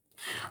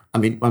 I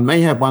mean, one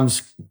may have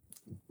one's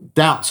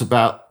doubts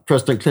about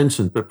President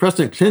Clinton, but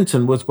President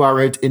Clinton was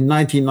worried in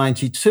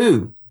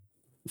 1992,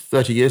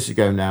 30 years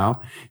ago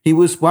now. He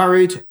was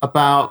worried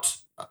about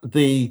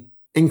the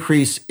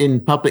increase in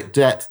public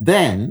debt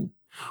then,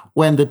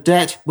 when the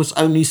debt was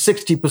only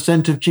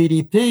 60% of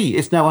GDP.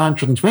 It's now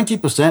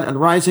 120% and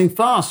rising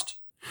fast.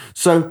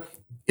 So,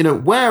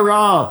 where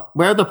are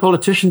the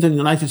politicians in the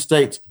United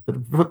States that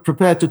are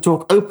prepared to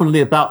talk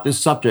openly about this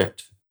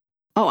subject?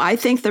 Oh, I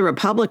think the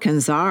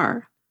Republicans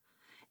are.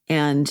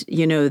 And,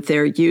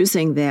 they're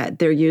using that.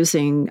 They're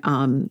using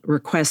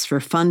requests for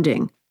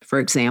funding, for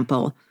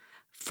example,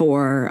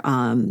 for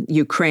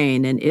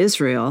Ukraine and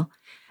Israel.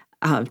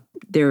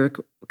 They're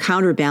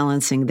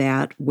counterbalancing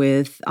that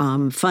with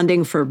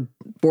funding for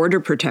border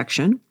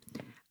protection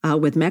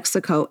with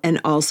Mexico and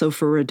also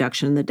for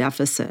reduction in the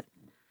deficit.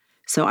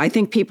 So I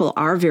think people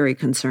are very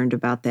concerned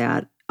about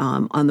that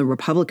on the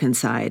Republican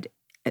side.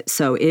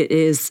 So it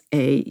is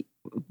a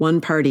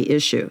one-party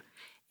issue.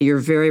 You're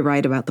very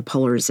right about the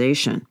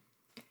polarization.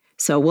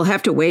 So we'll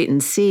have to wait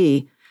and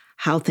see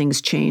how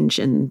things change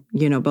in,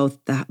 both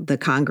the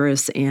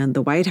Congress and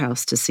the White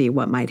House to see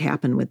what might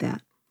happen with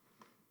that.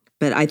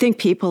 But I think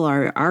people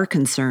are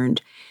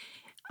concerned.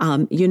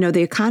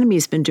 The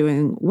economy's been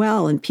doing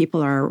well, and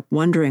people are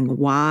wondering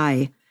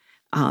why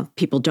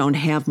people don't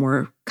have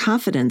more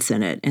confidence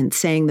in it, and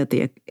saying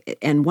that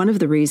and one of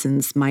the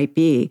reasons might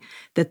be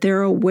that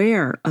they're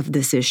aware of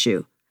this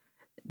issue,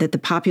 that the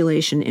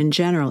population in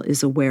general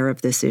is aware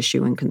of this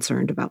issue and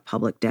concerned about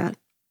public debt.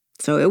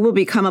 So it will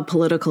become a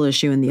political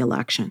issue in the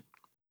election.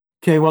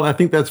 Okay, well, I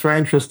think that's very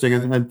interesting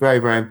and very,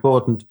 very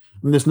important.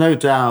 And there's no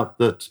doubt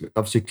that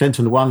obviously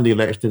Clinton won the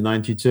election in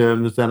 92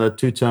 and was then a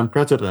 2-term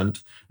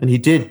president. And he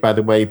did, by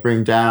the way,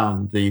 bring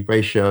down the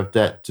ratio of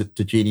debt to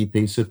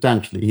GDP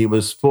substantially. He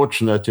was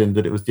fortunate in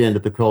that it was the end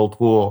of the Cold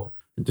War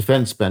and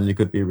defense spending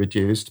could be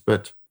reduced.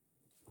 But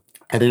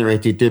at any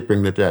rate, he did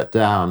bring the debt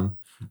down.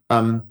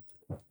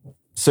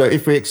 So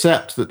if we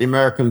accept that the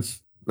American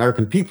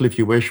people, if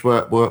you wish,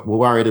 were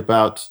worried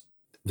about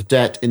the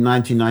debt in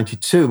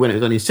 1992 when it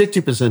was only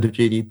 60% of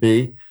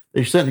GDP,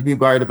 they should certainly be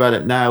worried about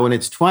it now when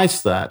it's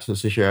twice that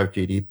as a share of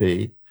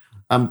GDP.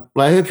 Well,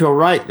 I hope you're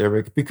right,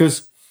 Eric,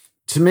 because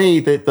to me,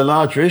 the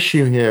larger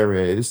issue here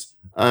is,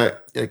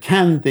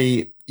 can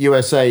the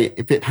USA,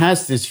 if it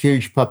has this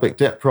huge public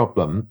debt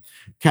problem,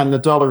 can the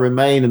dollar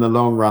remain in the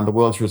long run the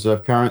world's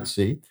reserve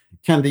currency?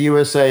 Can the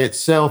USA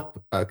itself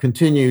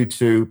continue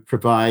to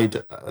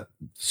provide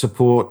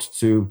support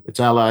to its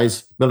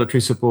allies,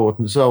 military support,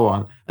 and so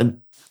on?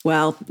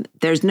 Well,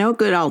 there's no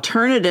good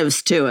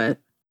alternatives to it.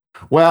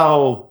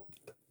 Well,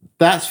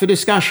 that's for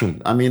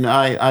discussion. I mean,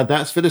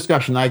 that's for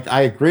discussion.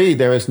 I agree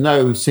there is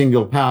no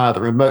single power that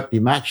remotely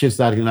matches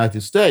that of the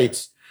United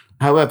States.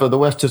 However, the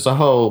West as a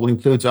whole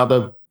includes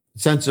other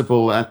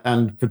sensible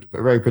and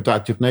very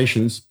productive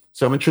nations.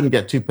 So one shouldn't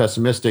get too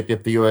pessimistic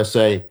if the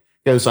USA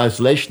goes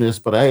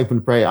isolationist, but I hope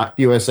and pray the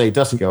USA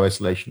doesn't go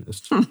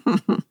isolationist.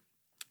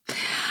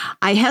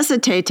 I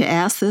hesitate to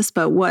ask this,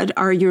 but what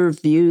are your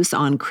views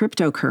on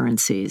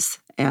cryptocurrencies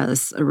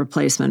as a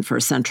replacement for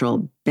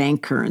central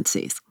bank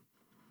currencies.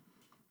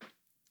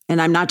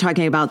 And I'm not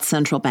talking about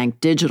central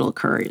bank digital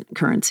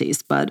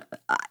currencies, but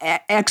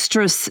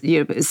extra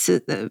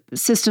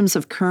systems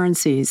of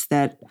currencies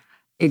that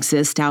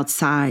exist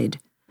outside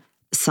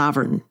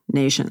sovereign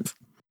nations.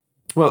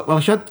 Well,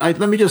 let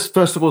me just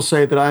first of all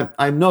say that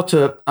I'm not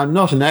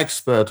an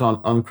expert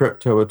on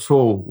crypto at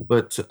all,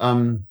 but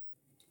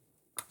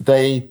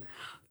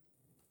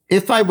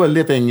if I were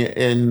living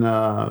in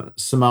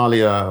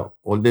Somalia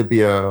or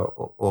Libya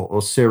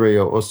or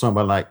Syria or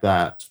somewhere like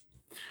that,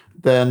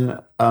 then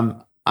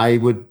I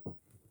would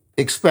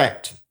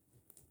expect,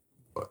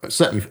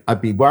 certainly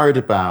I'd be worried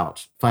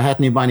about, if I had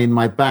any money in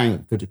my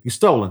bank, could it be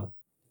stolen?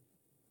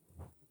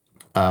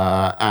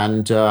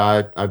 I'd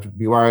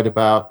be worried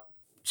about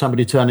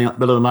somebody turning up in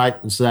the middle of the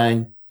night and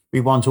saying,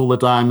 we want all the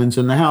diamonds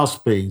in the house,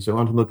 please. We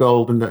want all the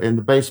gold in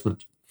the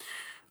basement.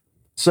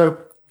 So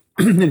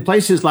in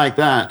places like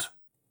that,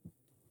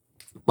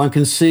 one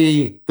can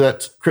see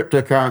that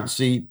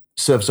cryptocurrency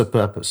serves a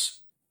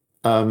purpose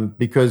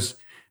because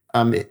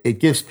it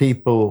gives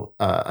people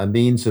a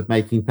means of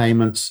making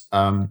payments.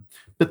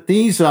 But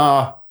these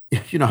are,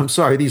 I'm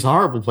sorry, these are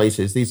horrible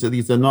places. These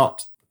are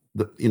not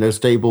the,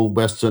 stable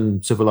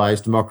Western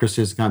civilized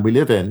democracies the kind we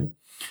live in.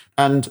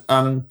 And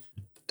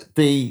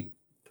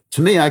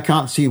to me, I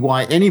can't see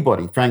why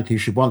anybody, frankly,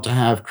 should want to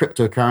have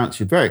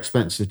cryptocurrency. Very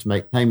expensive to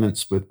make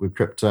payments with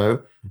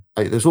crypto.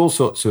 There's all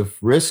sorts of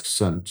risks,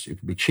 and you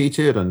can be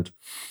cheated. And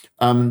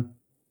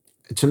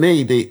to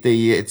me,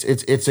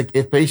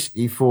 it's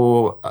basically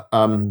for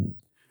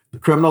the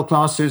criminal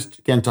classes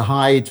again to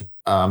hide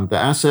their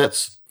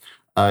assets.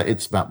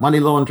 It's about money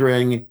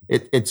laundering.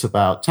 It's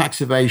about tax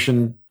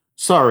evasion.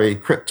 Sorry,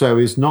 crypto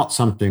is not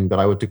something that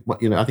I would.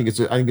 I think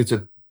it's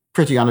a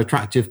pretty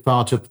unattractive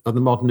part of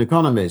the modern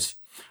economies.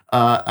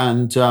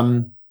 And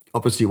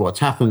obviously, what's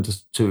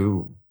happened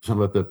to some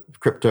of the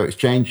crypto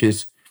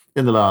exchanges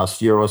in the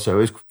last year or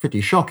so is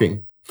pretty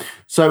shocking.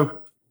 So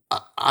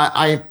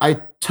I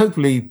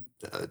totally,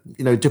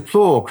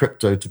 deplore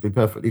crypto, to be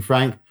perfectly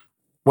frank,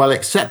 while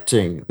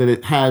accepting that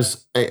it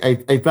has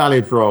a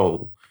valid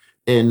role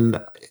in,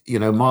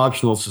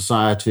 marginal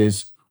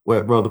societies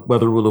where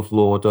the rule of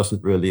law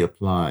doesn't really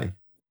apply.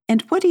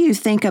 And what do you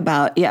think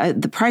about,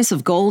 the price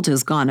of gold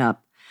has gone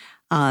up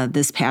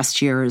this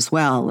past year as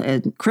well.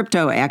 And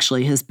crypto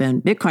actually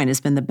Bitcoin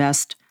has been the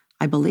best,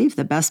 I believe,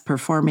 the best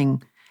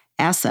performing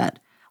asset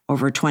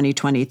over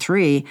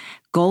 2023.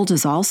 Gold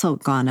has also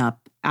gone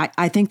up.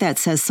 I think that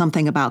says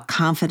something about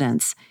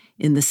confidence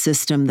in the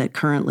system that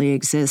currently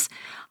exists.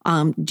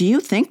 Do you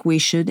think we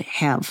should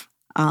have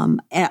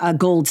a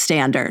gold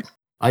standard?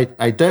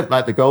 I don't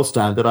like the gold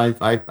standard. I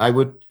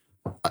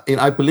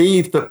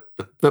believe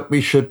that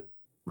we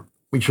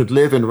should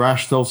live in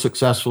rational,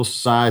 successful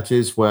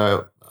societies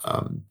where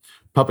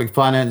public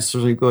finance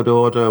is in good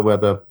order, where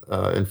the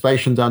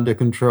inflation's under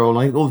control.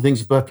 I think all the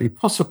things are perfectly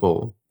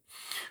possible.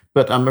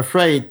 But I'm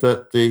afraid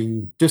that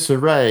the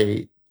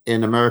disarray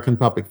in American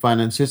public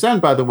finances,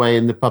 and by the way,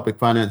 in the public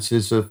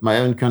finances of my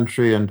own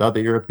country and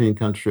other European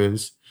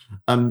countries,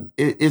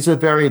 is a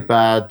very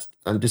bad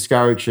and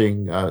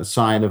discouraging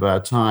sign of our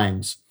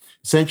times.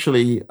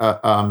 Essentially,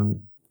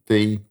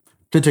 the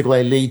political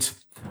elite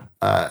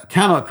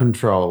cannot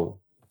control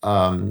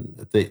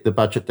the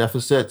budget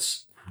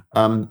deficits.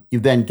 You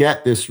then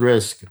get this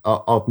risk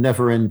of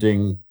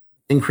never-ending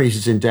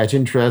increases in debt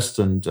interest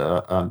and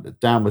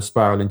downward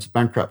spiral into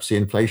bankruptcy,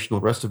 inflation, all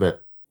the rest of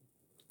it,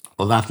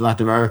 or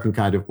Latin American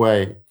kind of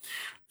way.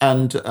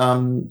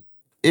 And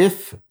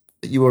if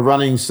you were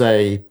running,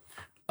 say,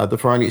 the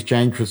foreign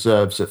exchange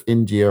reserves of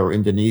India or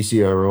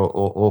Indonesia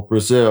or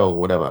Brazil or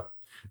whatever,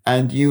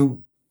 and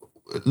you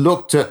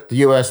looked at the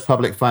US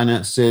public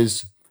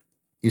finances,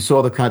 you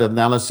saw the kind of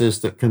analysis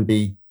that can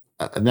be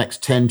the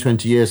next 10,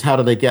 20 years, how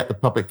do they get the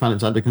public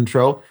finance under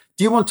control?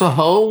 Do you want to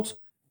hold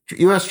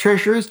US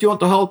treasuries? Do you want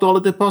to hold dollar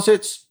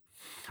deposits?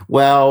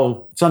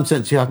 Well, in some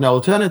sense, you have no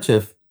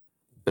alternative.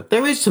 But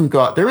there is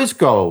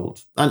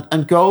gold.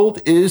 And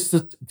gold is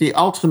the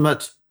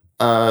ultimate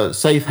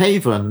safe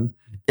haven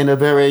in a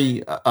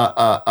very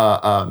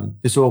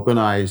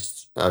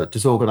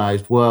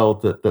disorganized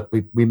world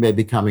that we may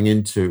be coming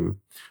into.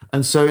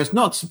 And so it's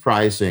not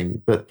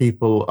surprising that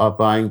people are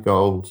buying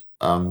gold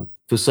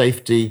for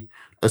safety,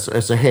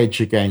 as a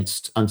hedge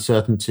against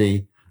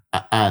uncertainty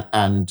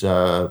and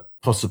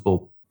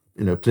possible,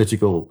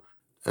 political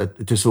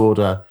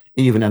disorder,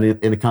 even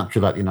in a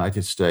country like the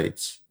United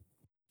States.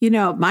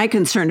 My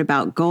concern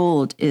about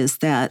gold is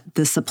that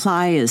the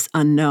supply is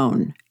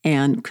unknown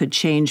and could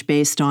change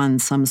based on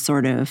some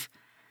sort of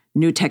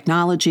new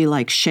technology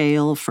like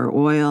shale for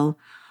oil,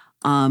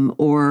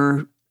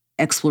 or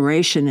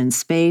exploration in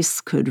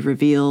space could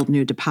reveal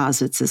new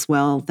deposits as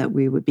well that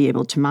we would be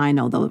able to mine,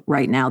 although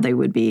right now they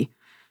would be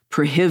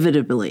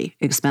prohibitively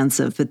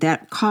expensive, but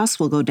that cost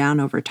will go down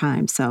over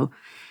time. So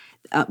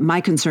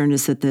my concern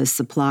is that the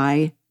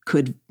supply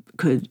could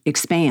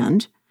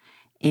expand.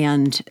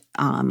 And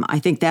I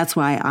think that's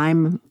why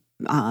I'm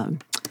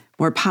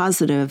more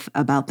positive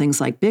about things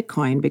like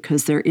Bitcoin,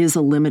 because there is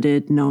a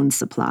limited known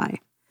supply.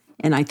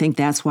 And I think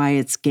that's why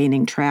it's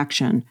gaining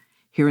traction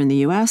here in the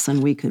U.S.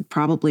 And we could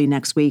probably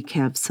next week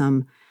have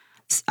some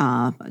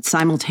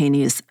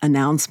simultaneous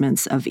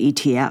announcements of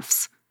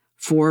ETFs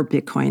for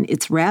Bitcoin.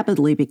 It's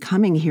rapidly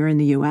becoming here in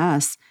the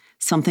U.S.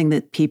 something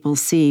that people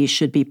see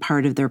should be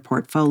part of their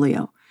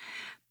portfolio.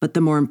 But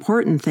the more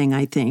important thing,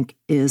 I think,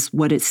 is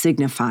what it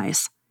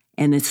signifies.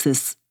 And it's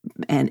this,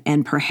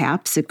 and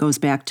perhaps it goes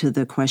back to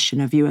the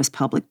question of U.S.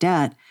 public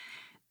debt,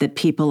 that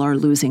people are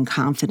losing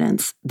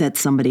confidence that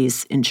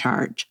somebody's in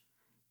charge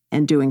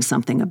and doing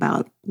something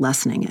about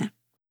lessening it.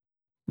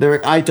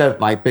 I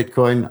don't like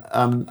Bitcoin.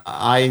 I'm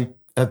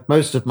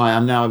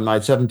now in my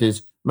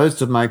 70s.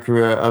 Most of my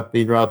career, I've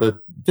been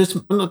rather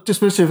not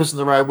dismissive isn't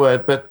the right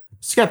word, but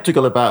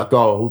skeptical about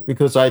gold,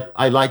 because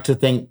I like to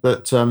think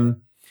that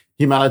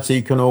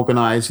humanity can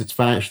organize its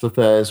financial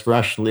affairs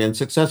rationally and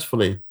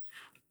successfully.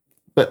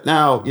 But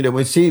now,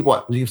 we see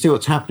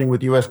what's happening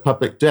with U.S.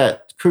 public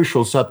debt,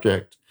 crucial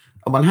subject.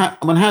 And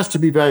one has to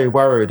be very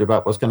worried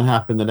about what's going to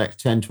happen in the next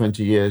 10,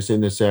 20 years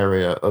in this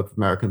area of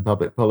American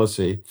public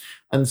policy.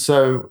 And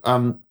so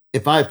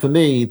for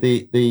me,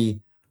 the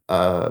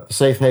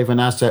safe haven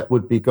asset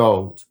would be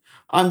gold.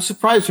 I'm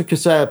surprised what you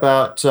say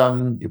about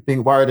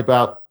being worried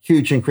about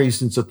huge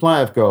increase in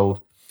supply of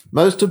gold.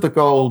 Most of the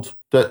gold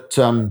that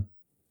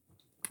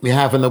we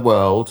have in the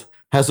world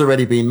has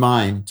already been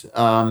mined.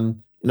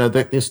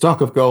 The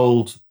stock of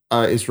gold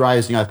is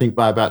rising, I think,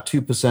 by about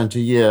 2% a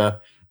year.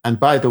 And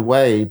by the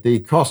way, the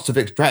costs of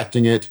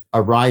extracting it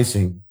are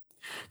rising.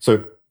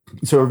 So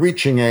we're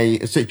reaching a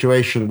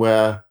situation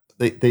where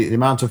the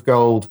amount of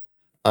gold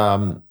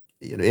in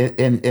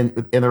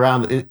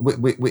around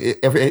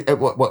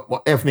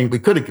everything we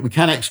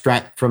can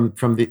extract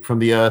from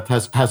the earth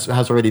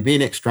has already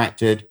been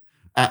extracted,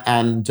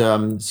 and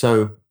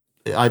so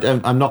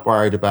I'm not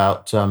worried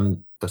about a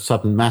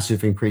sudden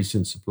massive increase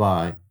in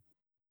supply.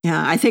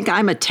 Yeah, I think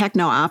I'm a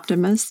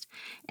techno-optimist,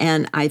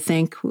 and I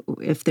think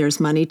if there's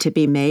money to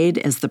be made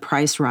as the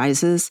price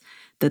rises,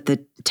 that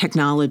the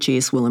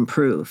technologies will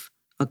improve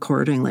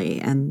accordingly.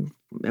 And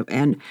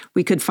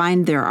we could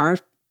find there are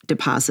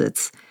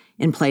deposits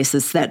in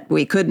places that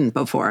we couldn't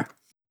before.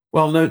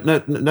 Well, no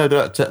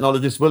doubt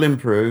technologies will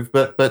improve,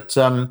 but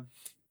when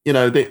you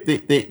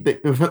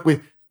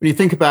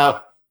think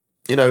about,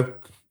 in the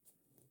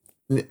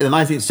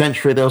 19th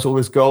century, there was all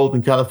this gold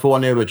in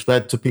California, which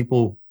led to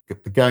people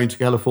going to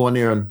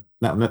California, and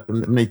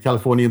many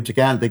Californians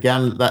began.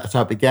 That's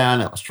how it began.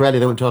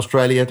 Australia, they went to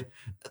Australia.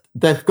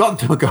 They've got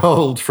the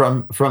gold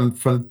from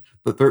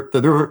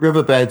the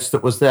riverbeds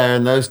that was there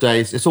in those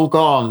days. It's all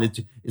gone.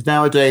 It's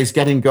nowadays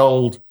getting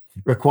gold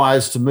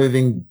requires to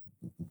moving.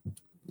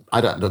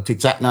 I don't know what the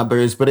exact number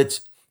is, but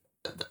it's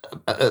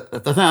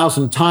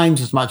 1,000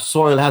 times as much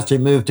soil has to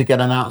be moved to get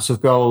an ounce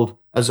of gold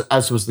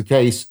as was the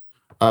case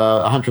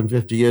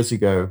 150 years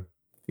ago.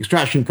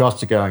 Extraction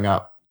costs are going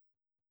up.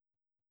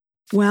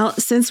 Well,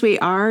 since we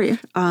are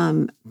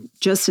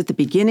just at the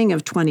beginning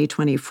of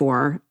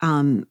 2024,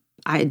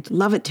 I'd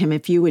love it, Tim,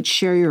 if you would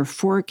share your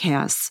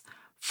forecasts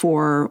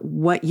for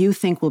what you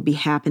think will be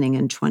happening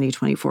in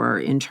 2024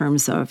 in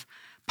terms of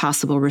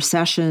possible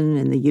recession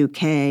in the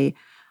UK,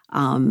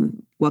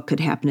 what could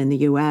happen in the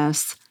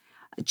US,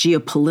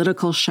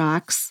 geopolitical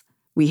shocks.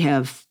 We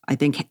have, I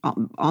think,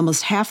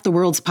 almost half the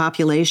world's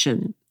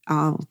population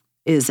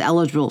is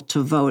eligible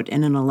to vote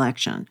in an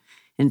election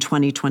in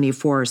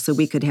 2024. So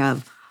we could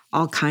have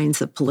all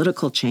kinds of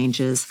political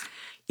changes.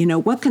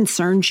 What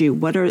concerns you?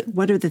 What are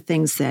the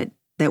things that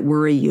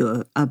worry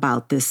you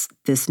about this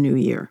new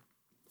year?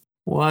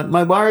 Well,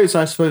 my worries,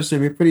 I suppose, to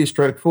be pretty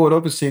straightforward.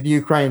 Obviously, the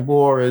Ukraine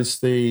war is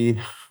the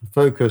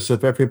focus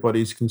of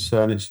everybody's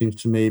concern, it seems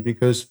to me,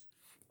 because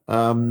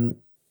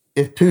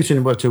if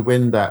Putin were to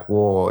win that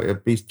war,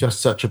 it'd be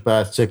just such a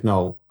bad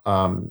signal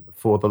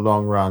for the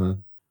long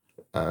run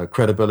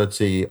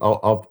credibility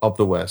of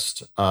the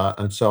West.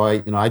 And so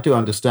I do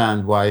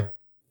understand why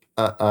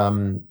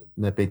there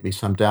may be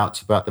some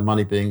doubts about the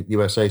money being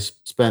USA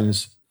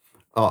spends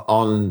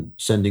on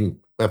sending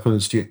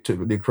weapons to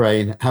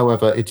Ukraine.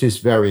 However, it is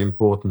very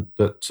important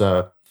that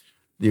the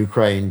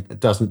Ukraine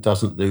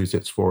doesn't lose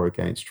its war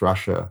against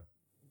Russia.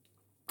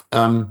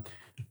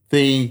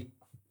 Obviously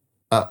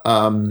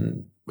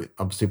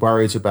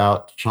worries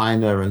about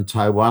China and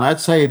Taiwan. I'd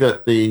say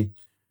that the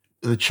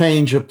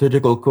change of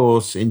political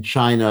course in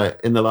China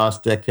in the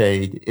last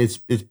decade it's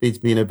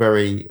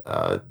been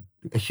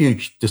a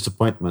huge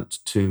disappointment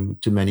to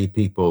many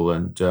people.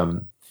 And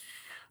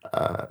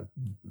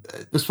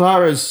as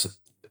far as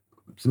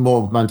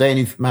more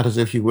mundane matters,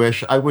 if you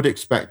wish, I would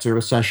expect a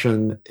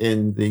recession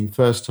in the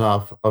first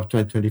half of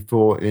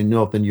 2024 in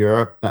Northern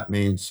Europe. That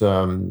means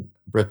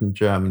Britain,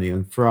 Germany,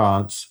 and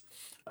France.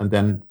 And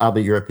then other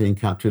European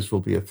countries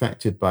will be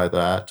affected by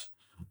that.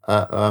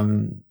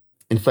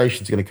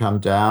 Inflation is going to come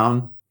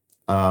down.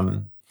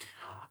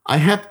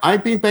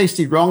 I've been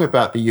basically wrong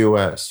about the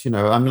US.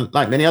 I'm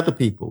like many other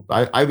people.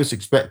 I was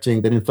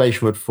expecting that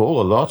inflation would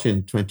fall a lot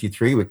in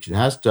 23, which it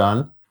has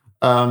done.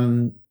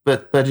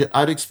 But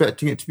I'd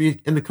expecting it to be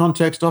in the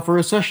context of a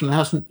recession. There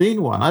hasn't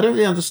been one. I don't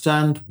really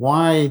understand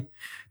why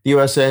the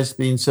USA has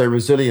been so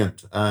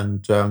resilient.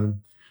 And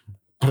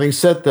having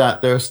said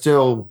that, there are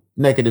still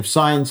negative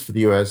signs for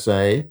the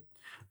USA.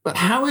 But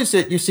how is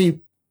it, you see,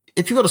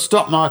 if you've got a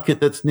stock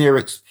market that's near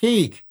its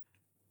peak,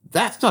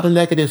 that's not a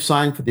negative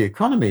sign for the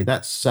economy.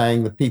 That's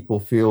saying that people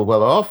feel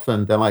well off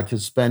and they like to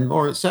spend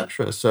more,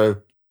 etc.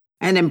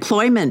 And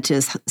employment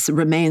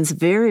remains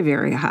very,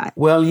 very high.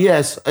 Well,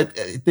 yes,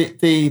 in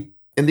the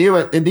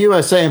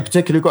USA in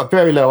particular, we've got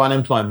very low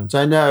unemployment.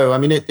 I know. I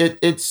mean,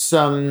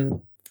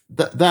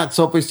 that's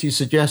obviously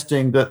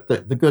suggesting that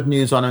the good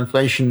news on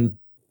inflation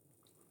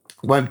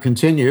won't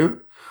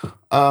continue.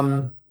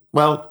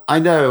 Well, I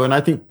know, and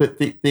I think that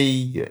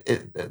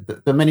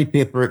the many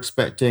people are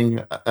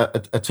expecting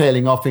a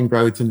tailing off in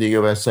growth in the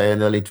USA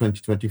in early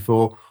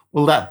 2024.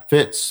 Well, that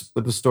fits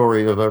with the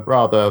story of a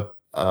rather,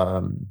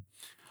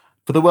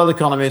 for the world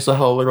economy as a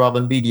whole, a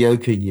rather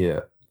mediocre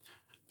year.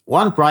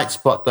 One bright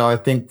spot, though, I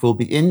think will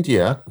be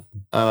India,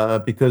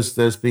 because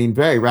there's been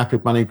very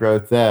rapid money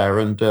growth there,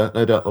 and no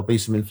doubt there'll be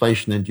some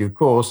inflation in due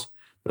course.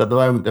 But at the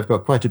moment, they've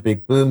got quite a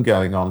big boom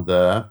going on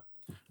there.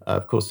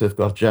 Of course, they've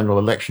got a general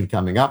election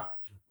coming up.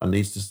 And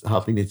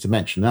hardly needs to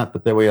mention that,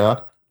 but there we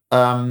are.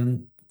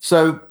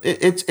 So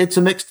it's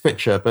a mixed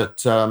picture,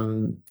 but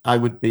I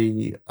would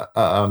be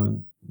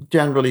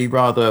generally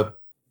rather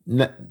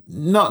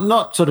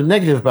not sort of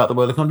negative about the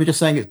world economy, just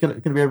saying it's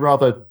going to be a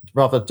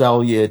rather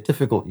dull year,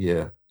 difficult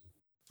year.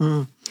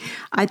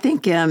 I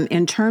think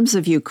in terms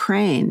of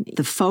Ukraine,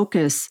 the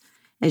focus,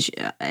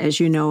 as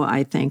you know,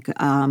 I think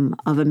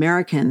of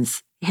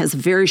Americans has a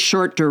very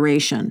short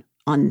duration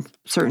on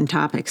certain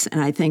topics.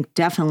 And I think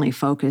definitely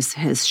focus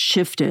has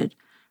shifted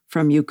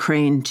from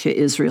Ukraine to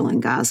Israel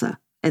and Gaza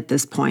at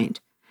this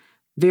point.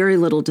 Very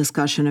little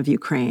discussion of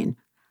Ukraine,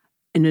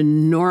 an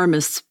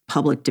enormous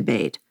public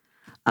debate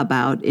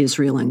about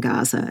Israel and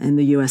Gaza and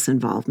the U.S.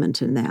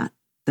 involvement in that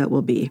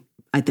will be,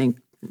 I think,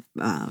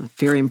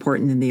 very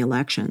important in the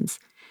elections.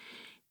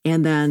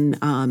 And then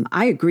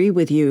I agree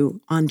with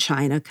you on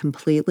China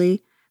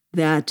completely,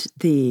 that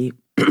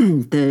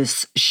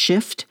this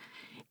shift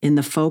in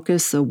the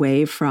focus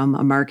away from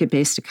a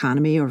market-based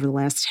economy over the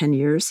last 10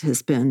 years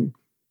has been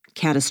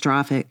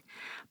catastrophic.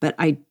 But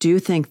I do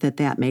think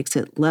that makes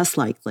it less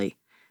likely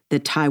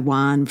that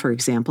Taiwan, for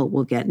example,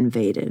 will get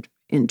invaded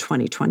in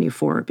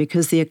 2024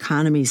 because the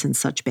economy's in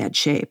such bad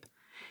shape.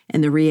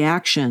 And the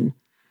reaction,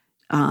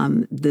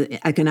 the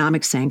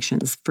economic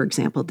sanctions, for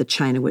example, that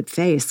China would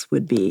face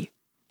would be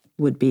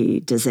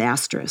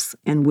disastrous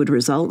and would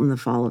result in the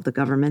fall of the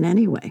government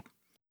anyway.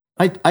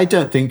 I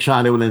don't think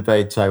China will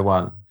invade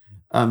Taiwan.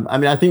 I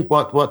mean, I think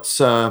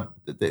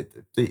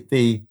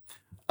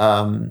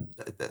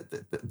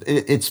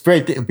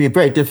it'd be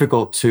very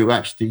difficult to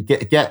actually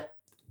get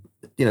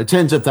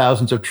tens of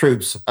thousands of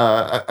troops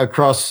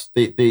across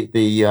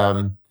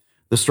the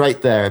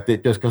strait there.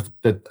 Just got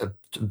a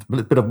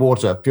bit of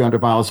water, a few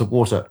hundred miles of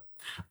water.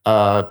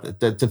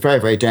 It's very,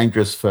 very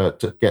dangerous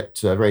to get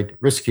very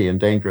risky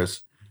and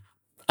dangerous.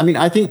 I mean,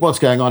 I think what's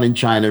going on in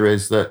China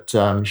is that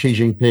Xi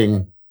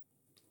Jinping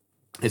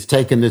has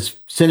taken this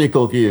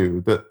cynical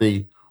view that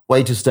the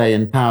way to stay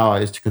in power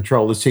is to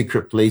control the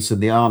secret police and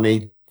the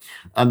army,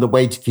 and the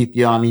way to keep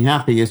the army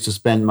happy is to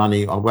spend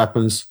money on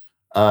weapons,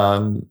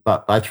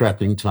 but by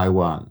threatening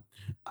Taiwan.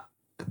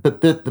 But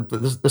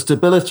the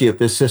stability of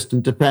this system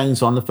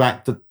depends on the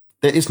fact that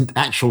there isn't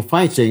actual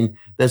fighting.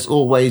 They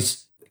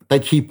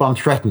keep on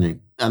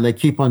threatening, and they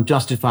keep on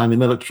justifying the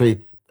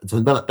military.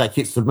 That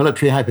keeps the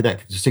military happy, that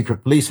keeps the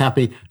secret police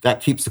happy,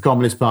 that keeps the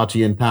Communist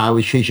Party in power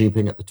with Xi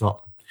Jinping at the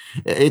top.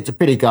 It's a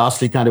pretty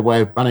ghastly kind of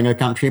way of running a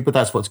country, but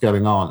that's what's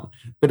going on.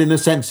 But in a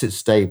sense, it's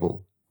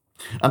stable.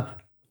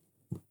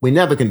 We're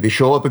never going to be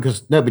sure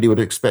because nobody would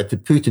have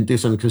expected Putin to do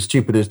something as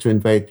stupid as to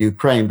invade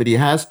Ukraine, but he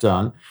has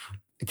done.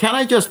 Can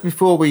I just,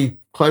 before we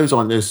close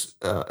on this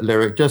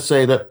lyric, just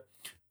say that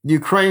the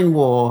Ukraine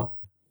war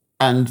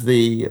and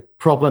the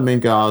problem in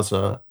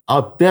Gaza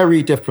are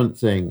very different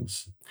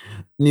things.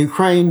 In the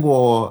Ukraine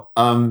war,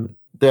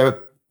 they're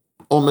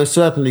almost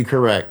certainly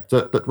correct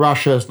that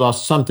Russia has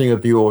lost something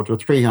of the order of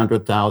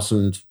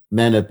 300,000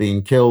 men have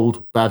been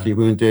killed, badly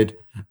wounded,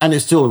 and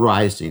it's still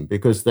rising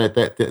because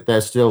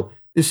they're still.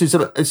 This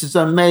is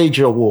a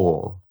major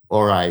war,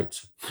 all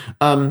right.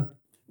 And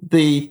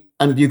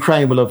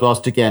Ukraine will have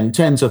lost again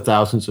tens of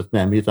thousands of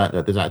men. We don't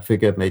know the exact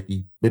figure,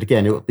 maybe, but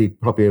again, it will be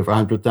probably over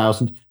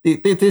 100,000.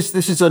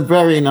 This is a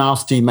very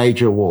nasty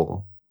major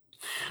war.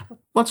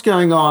 What's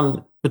going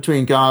on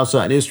between Gaza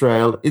and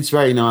Israel? It's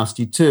very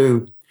nasty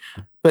too.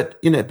 But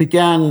it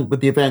began with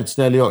the events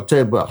in early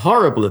October,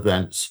 horrible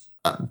events,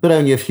 but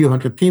only a few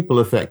hundred people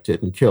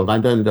affected and killed. I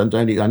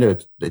know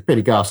it's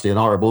pretty ghastly and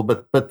horrible,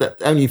 but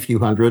only a few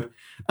hundred.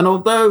 And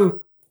although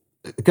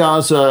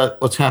Gaza,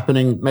 what's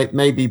happening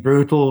may be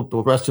brutal,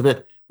 the rest of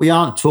it, we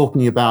aren't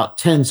talking about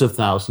tens of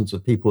thousands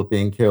of people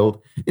being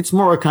killed. It's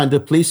more a kind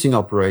of policing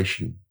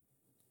operation.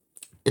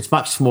 It's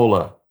much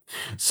smaller.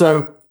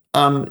 So,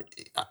 and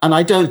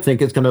I don't think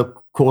it's going to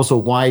cause a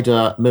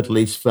wider Middle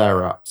East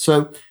flare-up.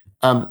 So,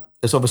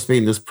 there's obviously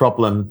been this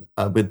problem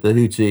with the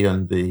Houthi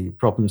and the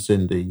problems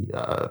in the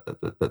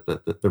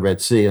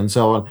Red Sea and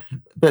so on.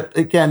 But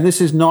again,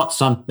 this is not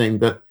something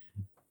that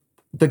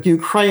the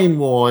Ukraine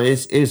war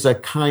is a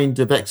kind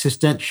of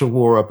existential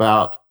war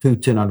about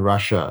Putin and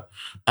Russia.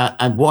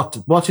 And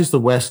what is the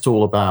West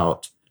all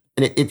about?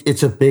 And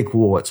it's a big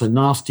war. It's a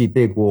nasty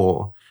big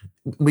war.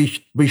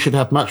 We should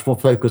have much more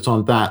focus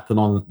on that than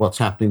on what's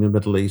happening in the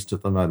Middle East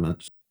at the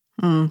moment.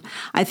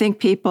 I think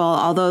people,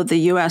 although the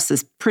U.S.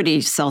 is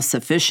pretty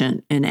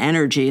self-sufficient in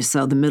energy,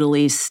 so the Middle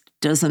East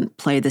doesn't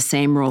play the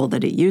same role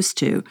that it used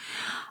to.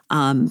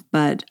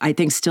 But I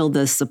think still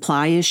the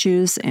supply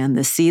issues and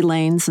the sea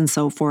lanes and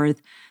so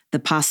forth, the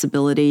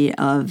possibility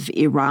of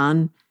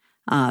Iran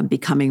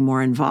becoming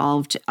more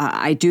involved.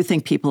 I do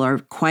think people are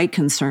quite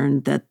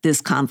concerned that this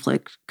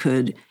conflict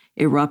could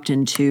erupt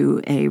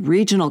into a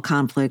regional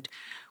conflict,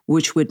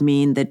 which would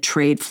mean that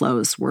trade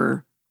flows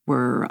were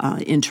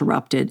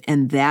interrupted,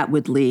 and that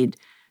would lead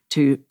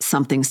to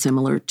something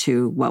similar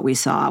to what we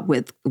saw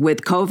with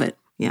COVID.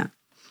 Yeah,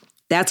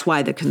 that's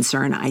why the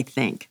concern, I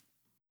think.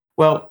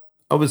 Well,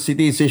 obviously,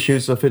 these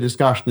issues are for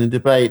discussion and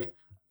debate.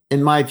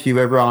 In my view,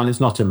 Iran is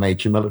not a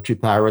major military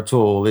power at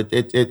all. It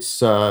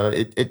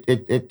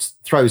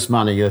throws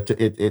money at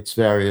its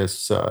various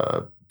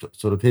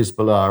sort of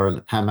Hezbollah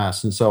and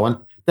Hamas and so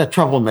on. They're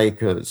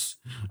troublemakers.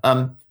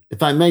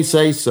 If I may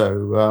say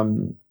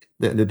so,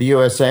 the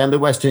USA and the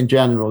West in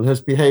general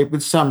has behaved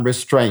with some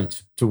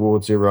restraint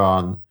towards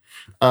Iran.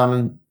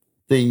 If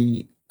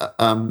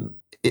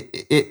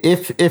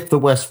the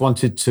West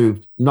wanted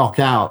to knock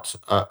out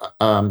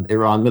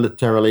Iran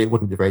militarily, it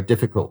wouldn't be very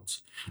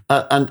difficult.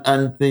 In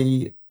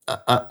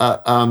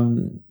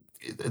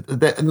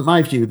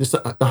my view,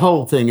 the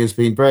whole thing has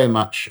been very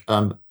much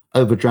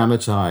over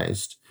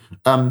dramatized.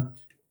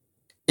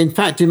 In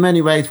fact, in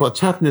many ways, what's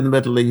happened in the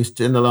Middle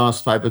East in the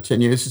last 5 or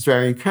 10 years is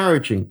very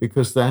encouraging,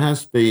 because there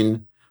has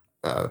been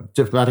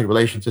diplomatic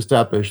relations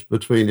established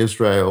between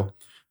Israel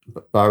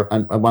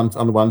on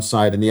the one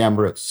side and the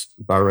Emirates,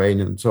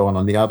 Bahrain, and so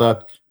on the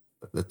other.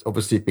 There's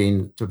obviously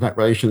been diplomatic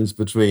relations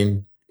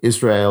between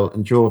Israel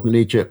and Jordan and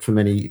Egypt for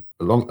many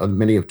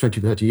of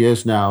 20, 30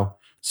 years now.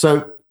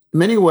 So in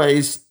many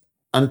ways,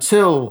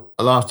 until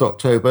last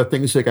October,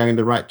 things are going in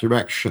the right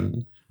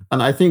direction.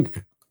 And I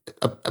think,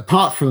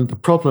 apart from the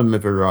problem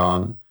of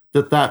Iran,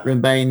 that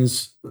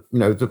remains,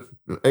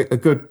 a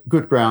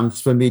good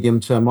grounds for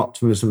medium-term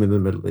optimism in the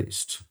Middle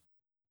East.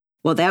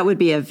 Well, that would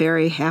be a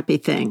very happy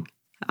thing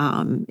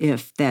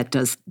if that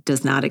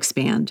does not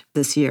expand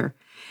this year.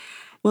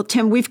 Well,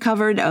 Tim, we've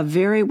covered a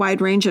very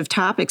wide range of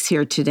topics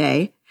here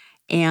today,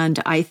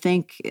 and I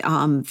think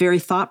very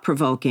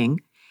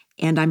thought-provoking.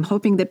 And I'm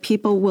hoping that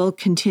people will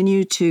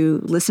continue to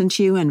listen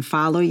to you and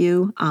follow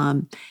you.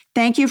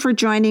 Thank you for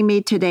joining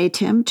me today,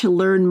 Tim. To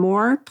learn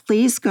more,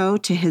 please go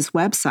to his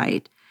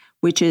website,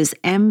 which is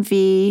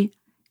mv-pt.org,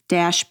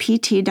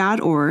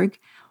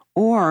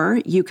 or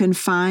you can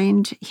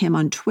find him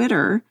on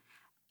Twitter,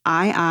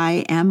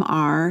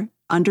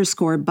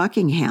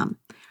 IIMR_Buckingham.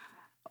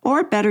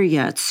 Or better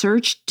yet,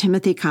 search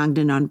Timothy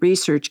Congdon on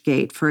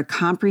ResearchGate for a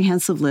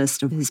comprehensive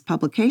list of his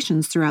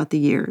publications throughout the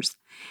years.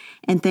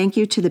 And thank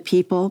you to the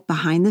people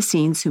behind the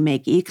scenes who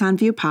make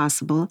EconView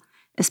possible,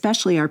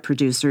 especially our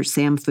producer,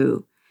 Sam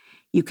Fu.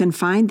 You can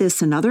find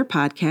this and other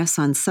podcasts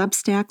on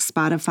Substack,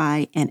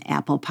 Spotify, and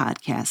Apple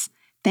Podcasts.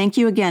 Thank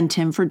you again,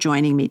 Tim, for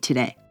joining me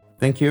today.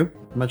 Thank you.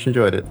 Much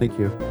enjoyed it. Thank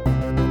you.